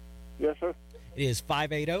 Yes, sir. It is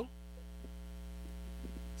 580-729.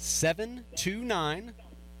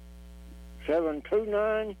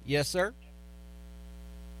 729? Yes, sir.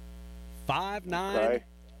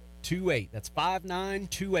 5928. That's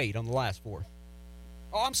 5928 on the last four.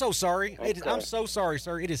 Oh, I'm so sorry. Okay. I'm so sorry,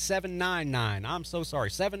 sir. It is 799. I'm so sorry.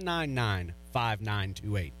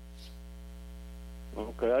 799-5928.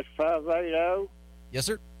 Okay, that's 580? Yes,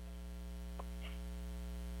 sir.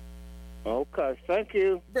 Okay, thank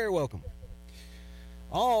you. Very welcome.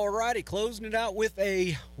 All righty, closing it out with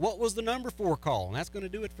a what was the number for call. And that's going to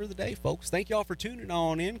do it for the day, folks. Thank y'all for tuning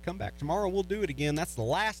on in. Come back tomorrow. We'll do it again. That's the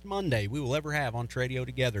last Monday we will ever have on Tradio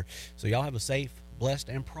together. So y'all have a safe, blessed,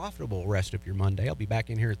 and profitable rest of your Monday. I'll be back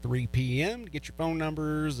in here at 3 p.m. to get your phone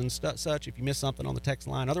numbers and such if you missed something on the text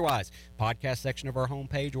line. Otherwise, podcast section of our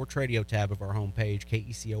homepage or Tradio tab of our homepage,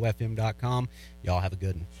 KECOFM.com. Y'all have a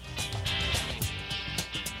good one.